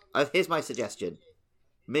 Jay. Here's my suggestion.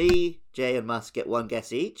 Me, Jay, and Muss get one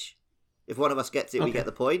guess each. If one of us gets it, we get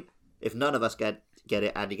the point. If none of us get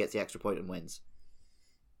it, Andy gets the extra point and wins.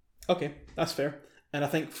 Okay, that's fair. And I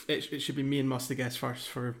think it should be me and Muss to guess first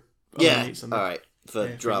for. All right. For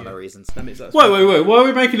drama reasons. That makes sense. Wait. Why are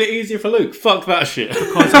we making it easier for Luke? Fuck that shit.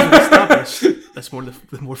 Because it's established. That's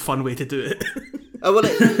the more fun way to do it. Oh, well,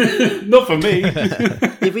 not for me.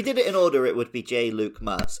 If we did it in order, it would be Jay, Luke,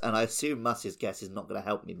 Muss, and I assume Muss's guess is not going to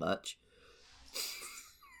help me much.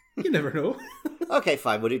 You never know. Okay,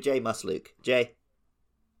 fine. We'll do Jay, Muss, Luke. Jay.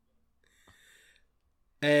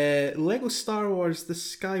 Lego Star Wars: The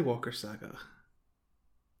Skywalker Saga.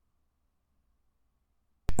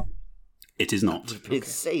 It is not. It would be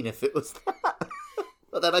insane if it was that.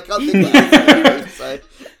 But then I can't think of that. So.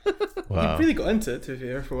 Wow. You really got into it, to be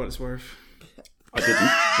fair, for what it's worth. I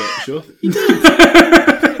didn't, but sure. You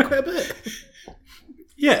did. Quite a bit.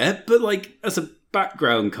 Yeah, but like as a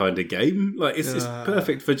background kind of game, like it's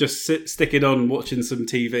perfect for just sticking on, watching some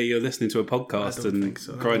TV or listening to a podcast and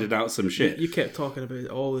grinding out some shit. You kept talking about it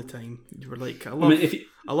all the time. You were like, I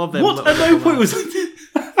love them. What? At no point was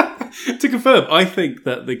to confirm, I think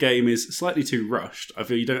that the game is slightly too rushed. I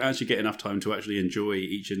feel you don't actually get enough time to actually enjoy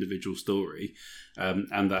each individual story.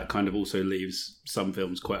 And that kind of also leaves some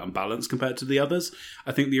films quite unbalanced compared to the others.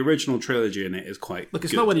 I think the original trilogy in it is quite Look,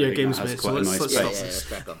 it's good. not one of your I think games, that has mate, quite so a nice let's pace.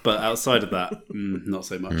 crack on. But outside of that, not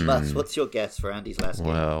so much. Muss, what's your guess for Andy's last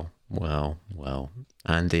game? Well.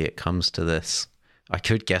 Andy, it comes to this. I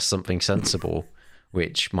could guess something sensible,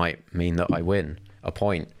 which might mean that I win. A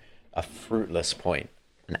point. A fruitless point.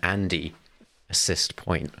 An Andy assist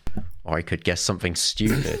point. Or I could guess something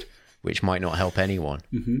stupid, which might not help anyone.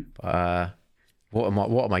 Mm-hmm. What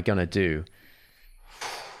am I gonna do?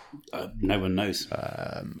 No one knows.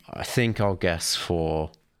 I think I'll guess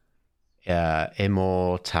for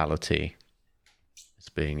Immortality as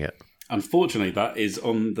being it. Unfortunately, that is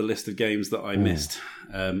on the list of games that I missed.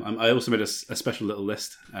 I also made a special little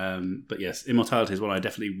list. But yes, Immortality is one I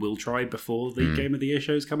definitely will try before the Game of the Year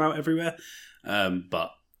shows come out everywhere.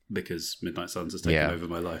 But because Midnight Suns has taken over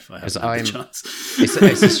my life, I haven't had the chance. It's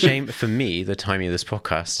a shame for me. The timing of this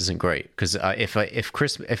podcast isn't great because if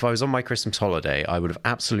I was on my Christmas holiday, I would have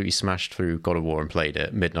absolutely smashed through God of War and played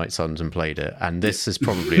it, Midnight Suns and played it, and this is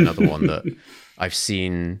probably another one that I've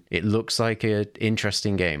seen. It looks like an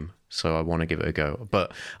interesting game, so I want to give it a go.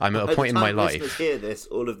 But I'm at a point in my life. Listeners hear this,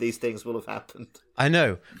 all of these things will have happened. I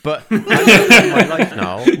know, but I'm at a point in my life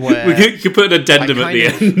now where we could put an addendum at the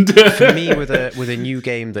end. For me, with a new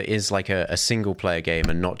game that is like a single player game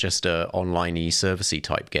and not just a online-y servicey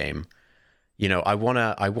type game, you know, I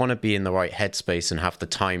wanna be in the right headspace and have the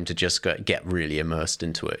time to just get really immersed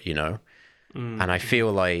into it, you know. And I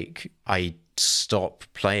feel like I stop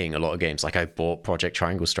playing a lot of games. Like I bought Project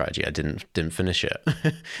Triangle Strategy, I didn't finish it.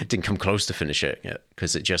 Didn't come close to finishing it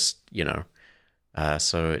because it just, you know.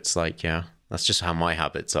 So it's like, yeah, that's just how my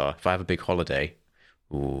habits are. If I have a big holiday,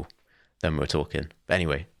 then we're talking. But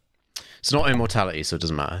anyway, it's not Immortality, so it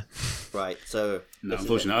doesn't matter. Right, so... No,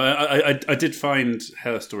 unfortunately, I did find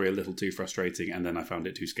her story a little too frustrating, and then I found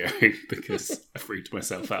it too scary because I freaked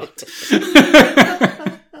myself out.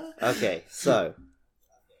 Okay, so...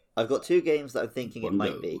 I've got two games that I'm thinking it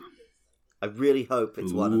might be. I really hope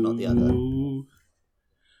it's one and not the other.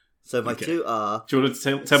 So my two are... Do you want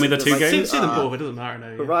to tell me the two games? See them both, it doesn't matter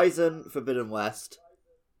now. Horizon Forbidden West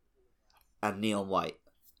and Neon White.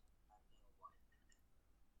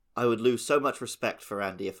 I would lose so much respect for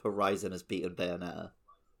Andy if Horizon has beaten Bayonetta.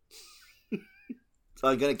 So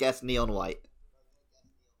I'm going to guess Neon White.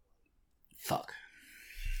 Fuck.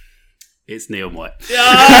 It's Neon White.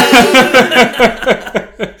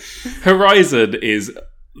 Horizon is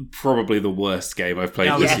probably the worst game I've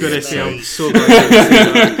played this year. I'm so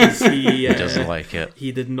glad because he doesn't like it.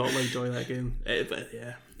 He did not enjoy that game. But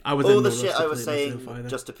yeah, I was all the shit I was saying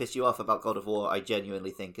just to piss you off about God of War. I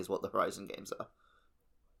genuinely think is what the Horizon games are.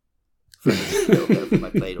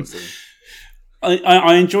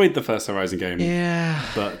 I enjoyed the first Horizon game. Yeah,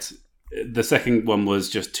 but the second one was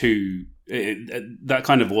just too. That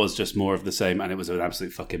kind of was just more of the same, and it was an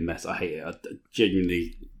absolute fucking mess. I hate it. I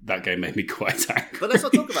genuinely that game made me quite angry. But let's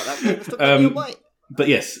not talk about that game. Let's talk about Neon White. But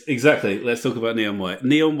yes, exactly. Let's talk about Neon White.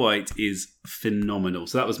 Neon White is phenomenal.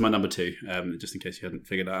 So that was my number 2, just in case you hadn't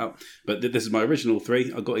figured that out. But this is my original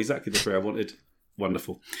 3. I got exactly the 3 I wanted.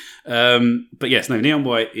 Wonderful. But yes, no, Neon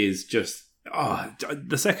White is just...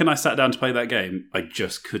 the second I sat down to play that game, I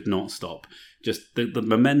just could not stop. Just the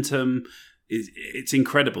momentum, it's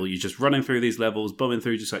incredible. You're just running through these levels, bombing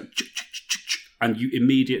through, just like... And you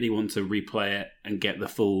immediately want to replay it and get the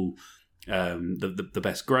full... the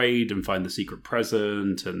best grade and find the secret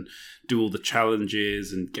present and do all the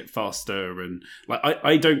challenges and get faster and like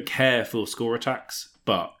I don't care for score attacks,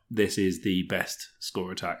 but this is the best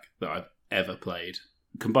score attack that I've ever played.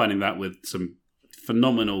 Combining that with some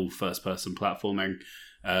phenomenal first person platforming,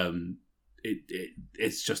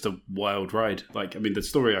 it's just a wild ride. Like, I mean, the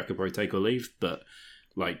story I could probably take or leave, but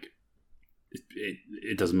like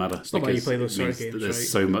it doesn't matter. It's not like you play those sort of games, there's right?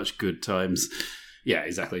 so much good times. Yeah,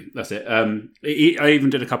 exactly. That's it. I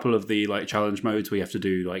even did a couple of the like challenge modes where you have to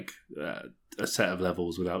do like a set of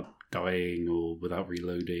levels without dying or without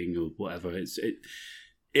reloading or whatever.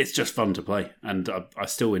 It's just fun to play, and I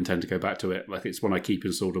still intend to go back to it. Like, it's one I keep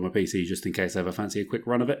installed on my PC just in case I ever fancy a quick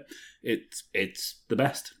run of it. It's the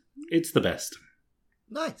best. It's the best.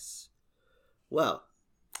 Nice. Well,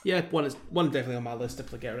 Yeah, one definitely on my list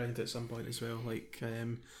to get around to at some point as well. Like,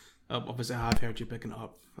 obviously I have heard you picking it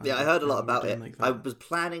up. yeah, I heard a lot about doing it. like that. I was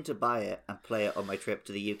planning to buy it and play it on my trip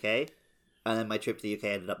to the UK, and then my trip to the UK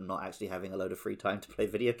ended up not actually having a load of free time to play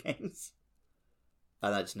video games.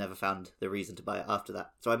 And I just never found the reason to buy it after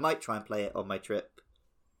that. So I might try and play it on my trip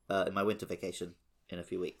in my winter vacation in a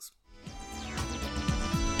few weeks.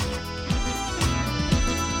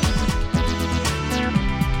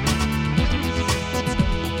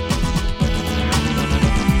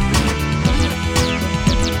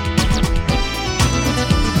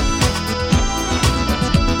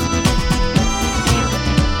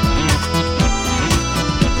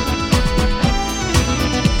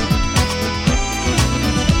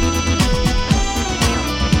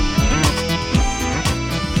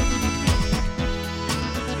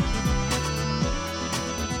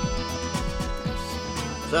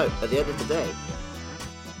 So, at the end of the day,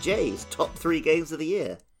 Jay's top 3 games of the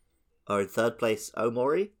year are in third place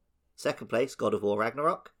Omori, second place God of War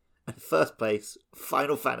Ragnarok, and first place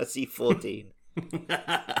Final Fantasy XIV.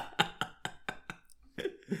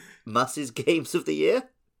 Muss's games of the year,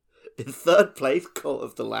 in third place Cult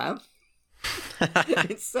of the Lamb,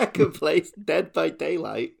 in second place Dead by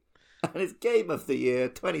Daylight, and his game of the year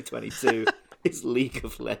 2022 is League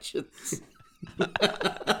of Legends.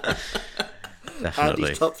 Definitely.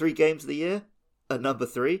 Andy's top 3 games of the year. At number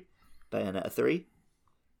 3, Bayonetta 3.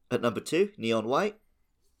 At number 2, Neon White.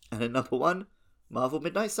 And at number 1, Marvel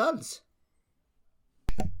Midnight Suns.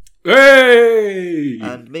 Hey!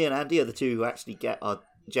 And me and Andy are the two who actually get our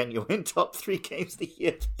genuine top 3 games of the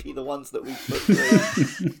year to be the ones that we put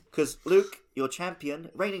through. Because, Luke, you're champion,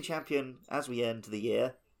 reigning champion as we end the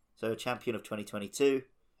year. So, champion of 2022.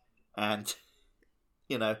 And,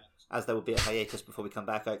 you know, as there will be a hiatus before we come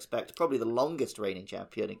back, I expect probably the longest reigning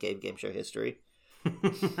champion in Game Show history.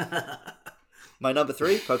 My number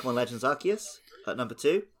 3, Pokemon Legends Arceus. At number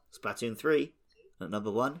 2, Splatoon 3. At number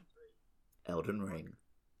 1, Elden Ring.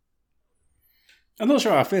 I'm not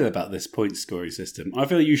sure how I feel about this point scoring system. I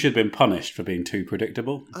feel like you should have been punished for being too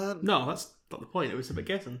predictable. No, that's not the point. It was about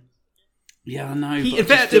guessing. Yeah, I know. He, but in I just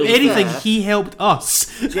fact, feel- if anything, fair. he helped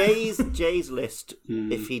us. Jay's list,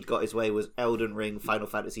 if he'd got his way, was Elden Ring, Final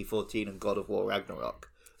Fantasy XIV, and God of War Ragnarok.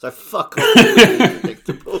 So fuck off. Really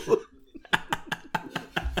predictable.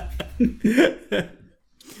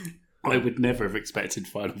 I would never have expected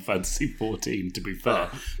Final Fantasy XIV, to be fair,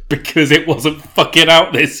 because it wasn't fucking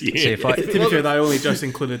out this year. See, if I, To be fair, I only just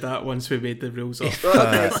incled that once we made the rules up.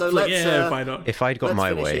 Okay, so Like, let's. yeah, why not? if I'd got Let's my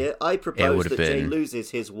finish way, here. I it propose would that have Jay been. loses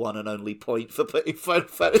his one and only point for putting Final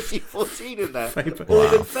Fantasy XIV in there. Favour.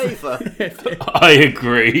 All in favour. I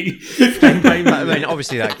agree. I mean,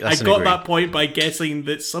 obviously that's I an got agree. that point by guessing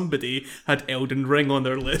that somebody had Elden Ring on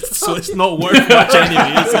their list, so it's not worth much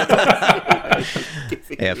anyway, is it?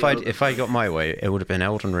 Yeah, if I got my way, it would have been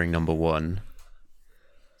Elden Ring number 1.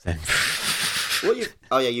 Then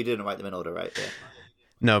Oh yeah, you didn't write them in order, right? Yeah.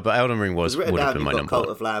 no, but Elden Ring It's would written have down. been You've my got number Cult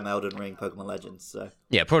 1. of Lamb, Elden Ring, Pokemon Legends. So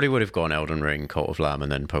Yeah, probably would have gone Elden Ring, Cult of Lamb,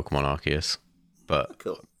 and then Pokemon Arceus. But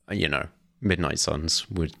cool. you know, Midnight Suns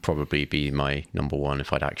would probably be my number 1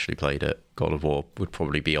 if I'd actually played it. God of War would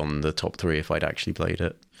probably be on the top 3 if I'd actually played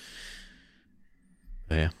it.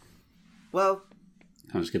 But yeah. Well,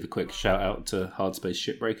 I'll just give a quick shout out to Hardspace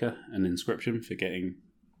Shipbreaker and Inscription for getting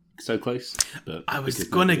so close. But I was because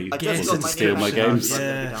gonna nobody I guess just wanted got to my steal new my Mac account, games. so I'm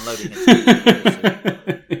Yeah. going to be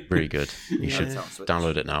downloading it. good. You should It's on Switch.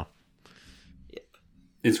 download it now. Yep.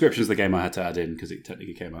 Inscription's the game I had to add in because it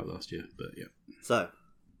technically came out last year. But yeah. So,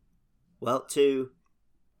 well, to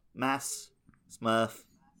Mass, Smurf,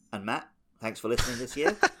 and Matt, thanks for listening this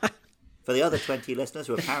year. For the other 20 listeners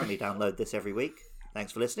who apparently download this every week,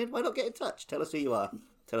 thanks for listening. Why not get in touch? Tell us who you are.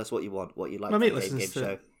 Tell us what you want, what you like My from mate Game Game listens to Show.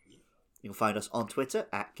 it. You can find us on Twitter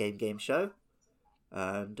at Game Game Show.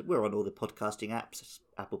 And we're on all the podcasting apps,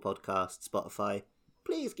 Apple Podcasts, Spotify.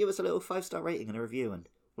 Please give us a little 5-star rating and a review, and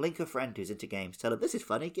link a friend who's into games. Tell them this is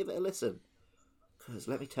funny, give it a listen. Because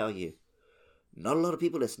let me tell you, not a lot of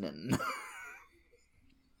people listening.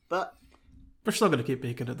 But We're still going to keep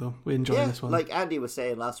making it, though. We enjoy yeah, this one. like Andy was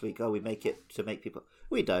saying last week, we make it to make people.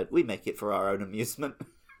 We don't. We make it for our own amusement.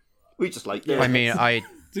 We just like doing I it. mean, I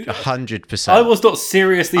 100%. I was not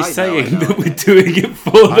seriously I know, saying I know, that I know. we're doing it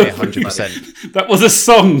for I them. 100% That was a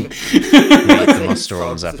song. like the Saying Muster songs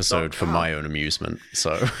Arms that episode don't for count. my own amusement.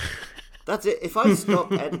 So That's it. If I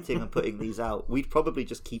stopped editing and putting these out, we'd probably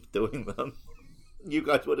just keep doing them. You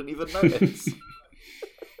guys wouldn't even notice.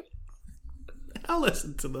 I'll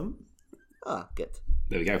listen to them. Ah, good.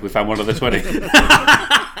 There we go. We found one of the 20.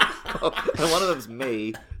 Oh, and one of them's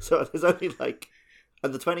me, so there's only like,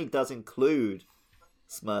 and the 20 does include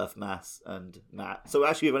Smurf, Mass, and Matt. So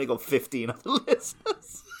actually, we've only got 15 other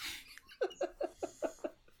listeners.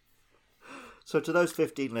 So to those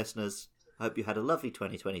 15 listeners, I hope you had a lovely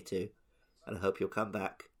 2022, and I hope you'll come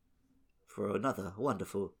back for another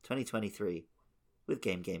wonderful 2023 with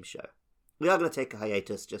Game Game Show. We are going to take a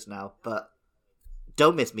hiatus just now, but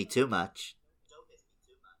don't miss me too much.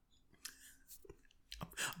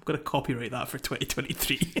 I'm going to copyright that for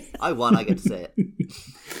 2023. I won, I get to say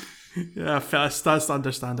it. Yeah, that's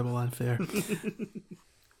understandable and fair.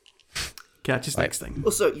 Catch us next time.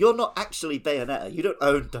 Also, you're not actually Bayonetta. You don't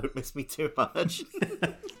own Don't Miss Me Too Much.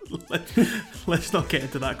 Let's not get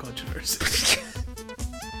into that controversy.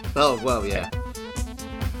 Oh, well, yeah.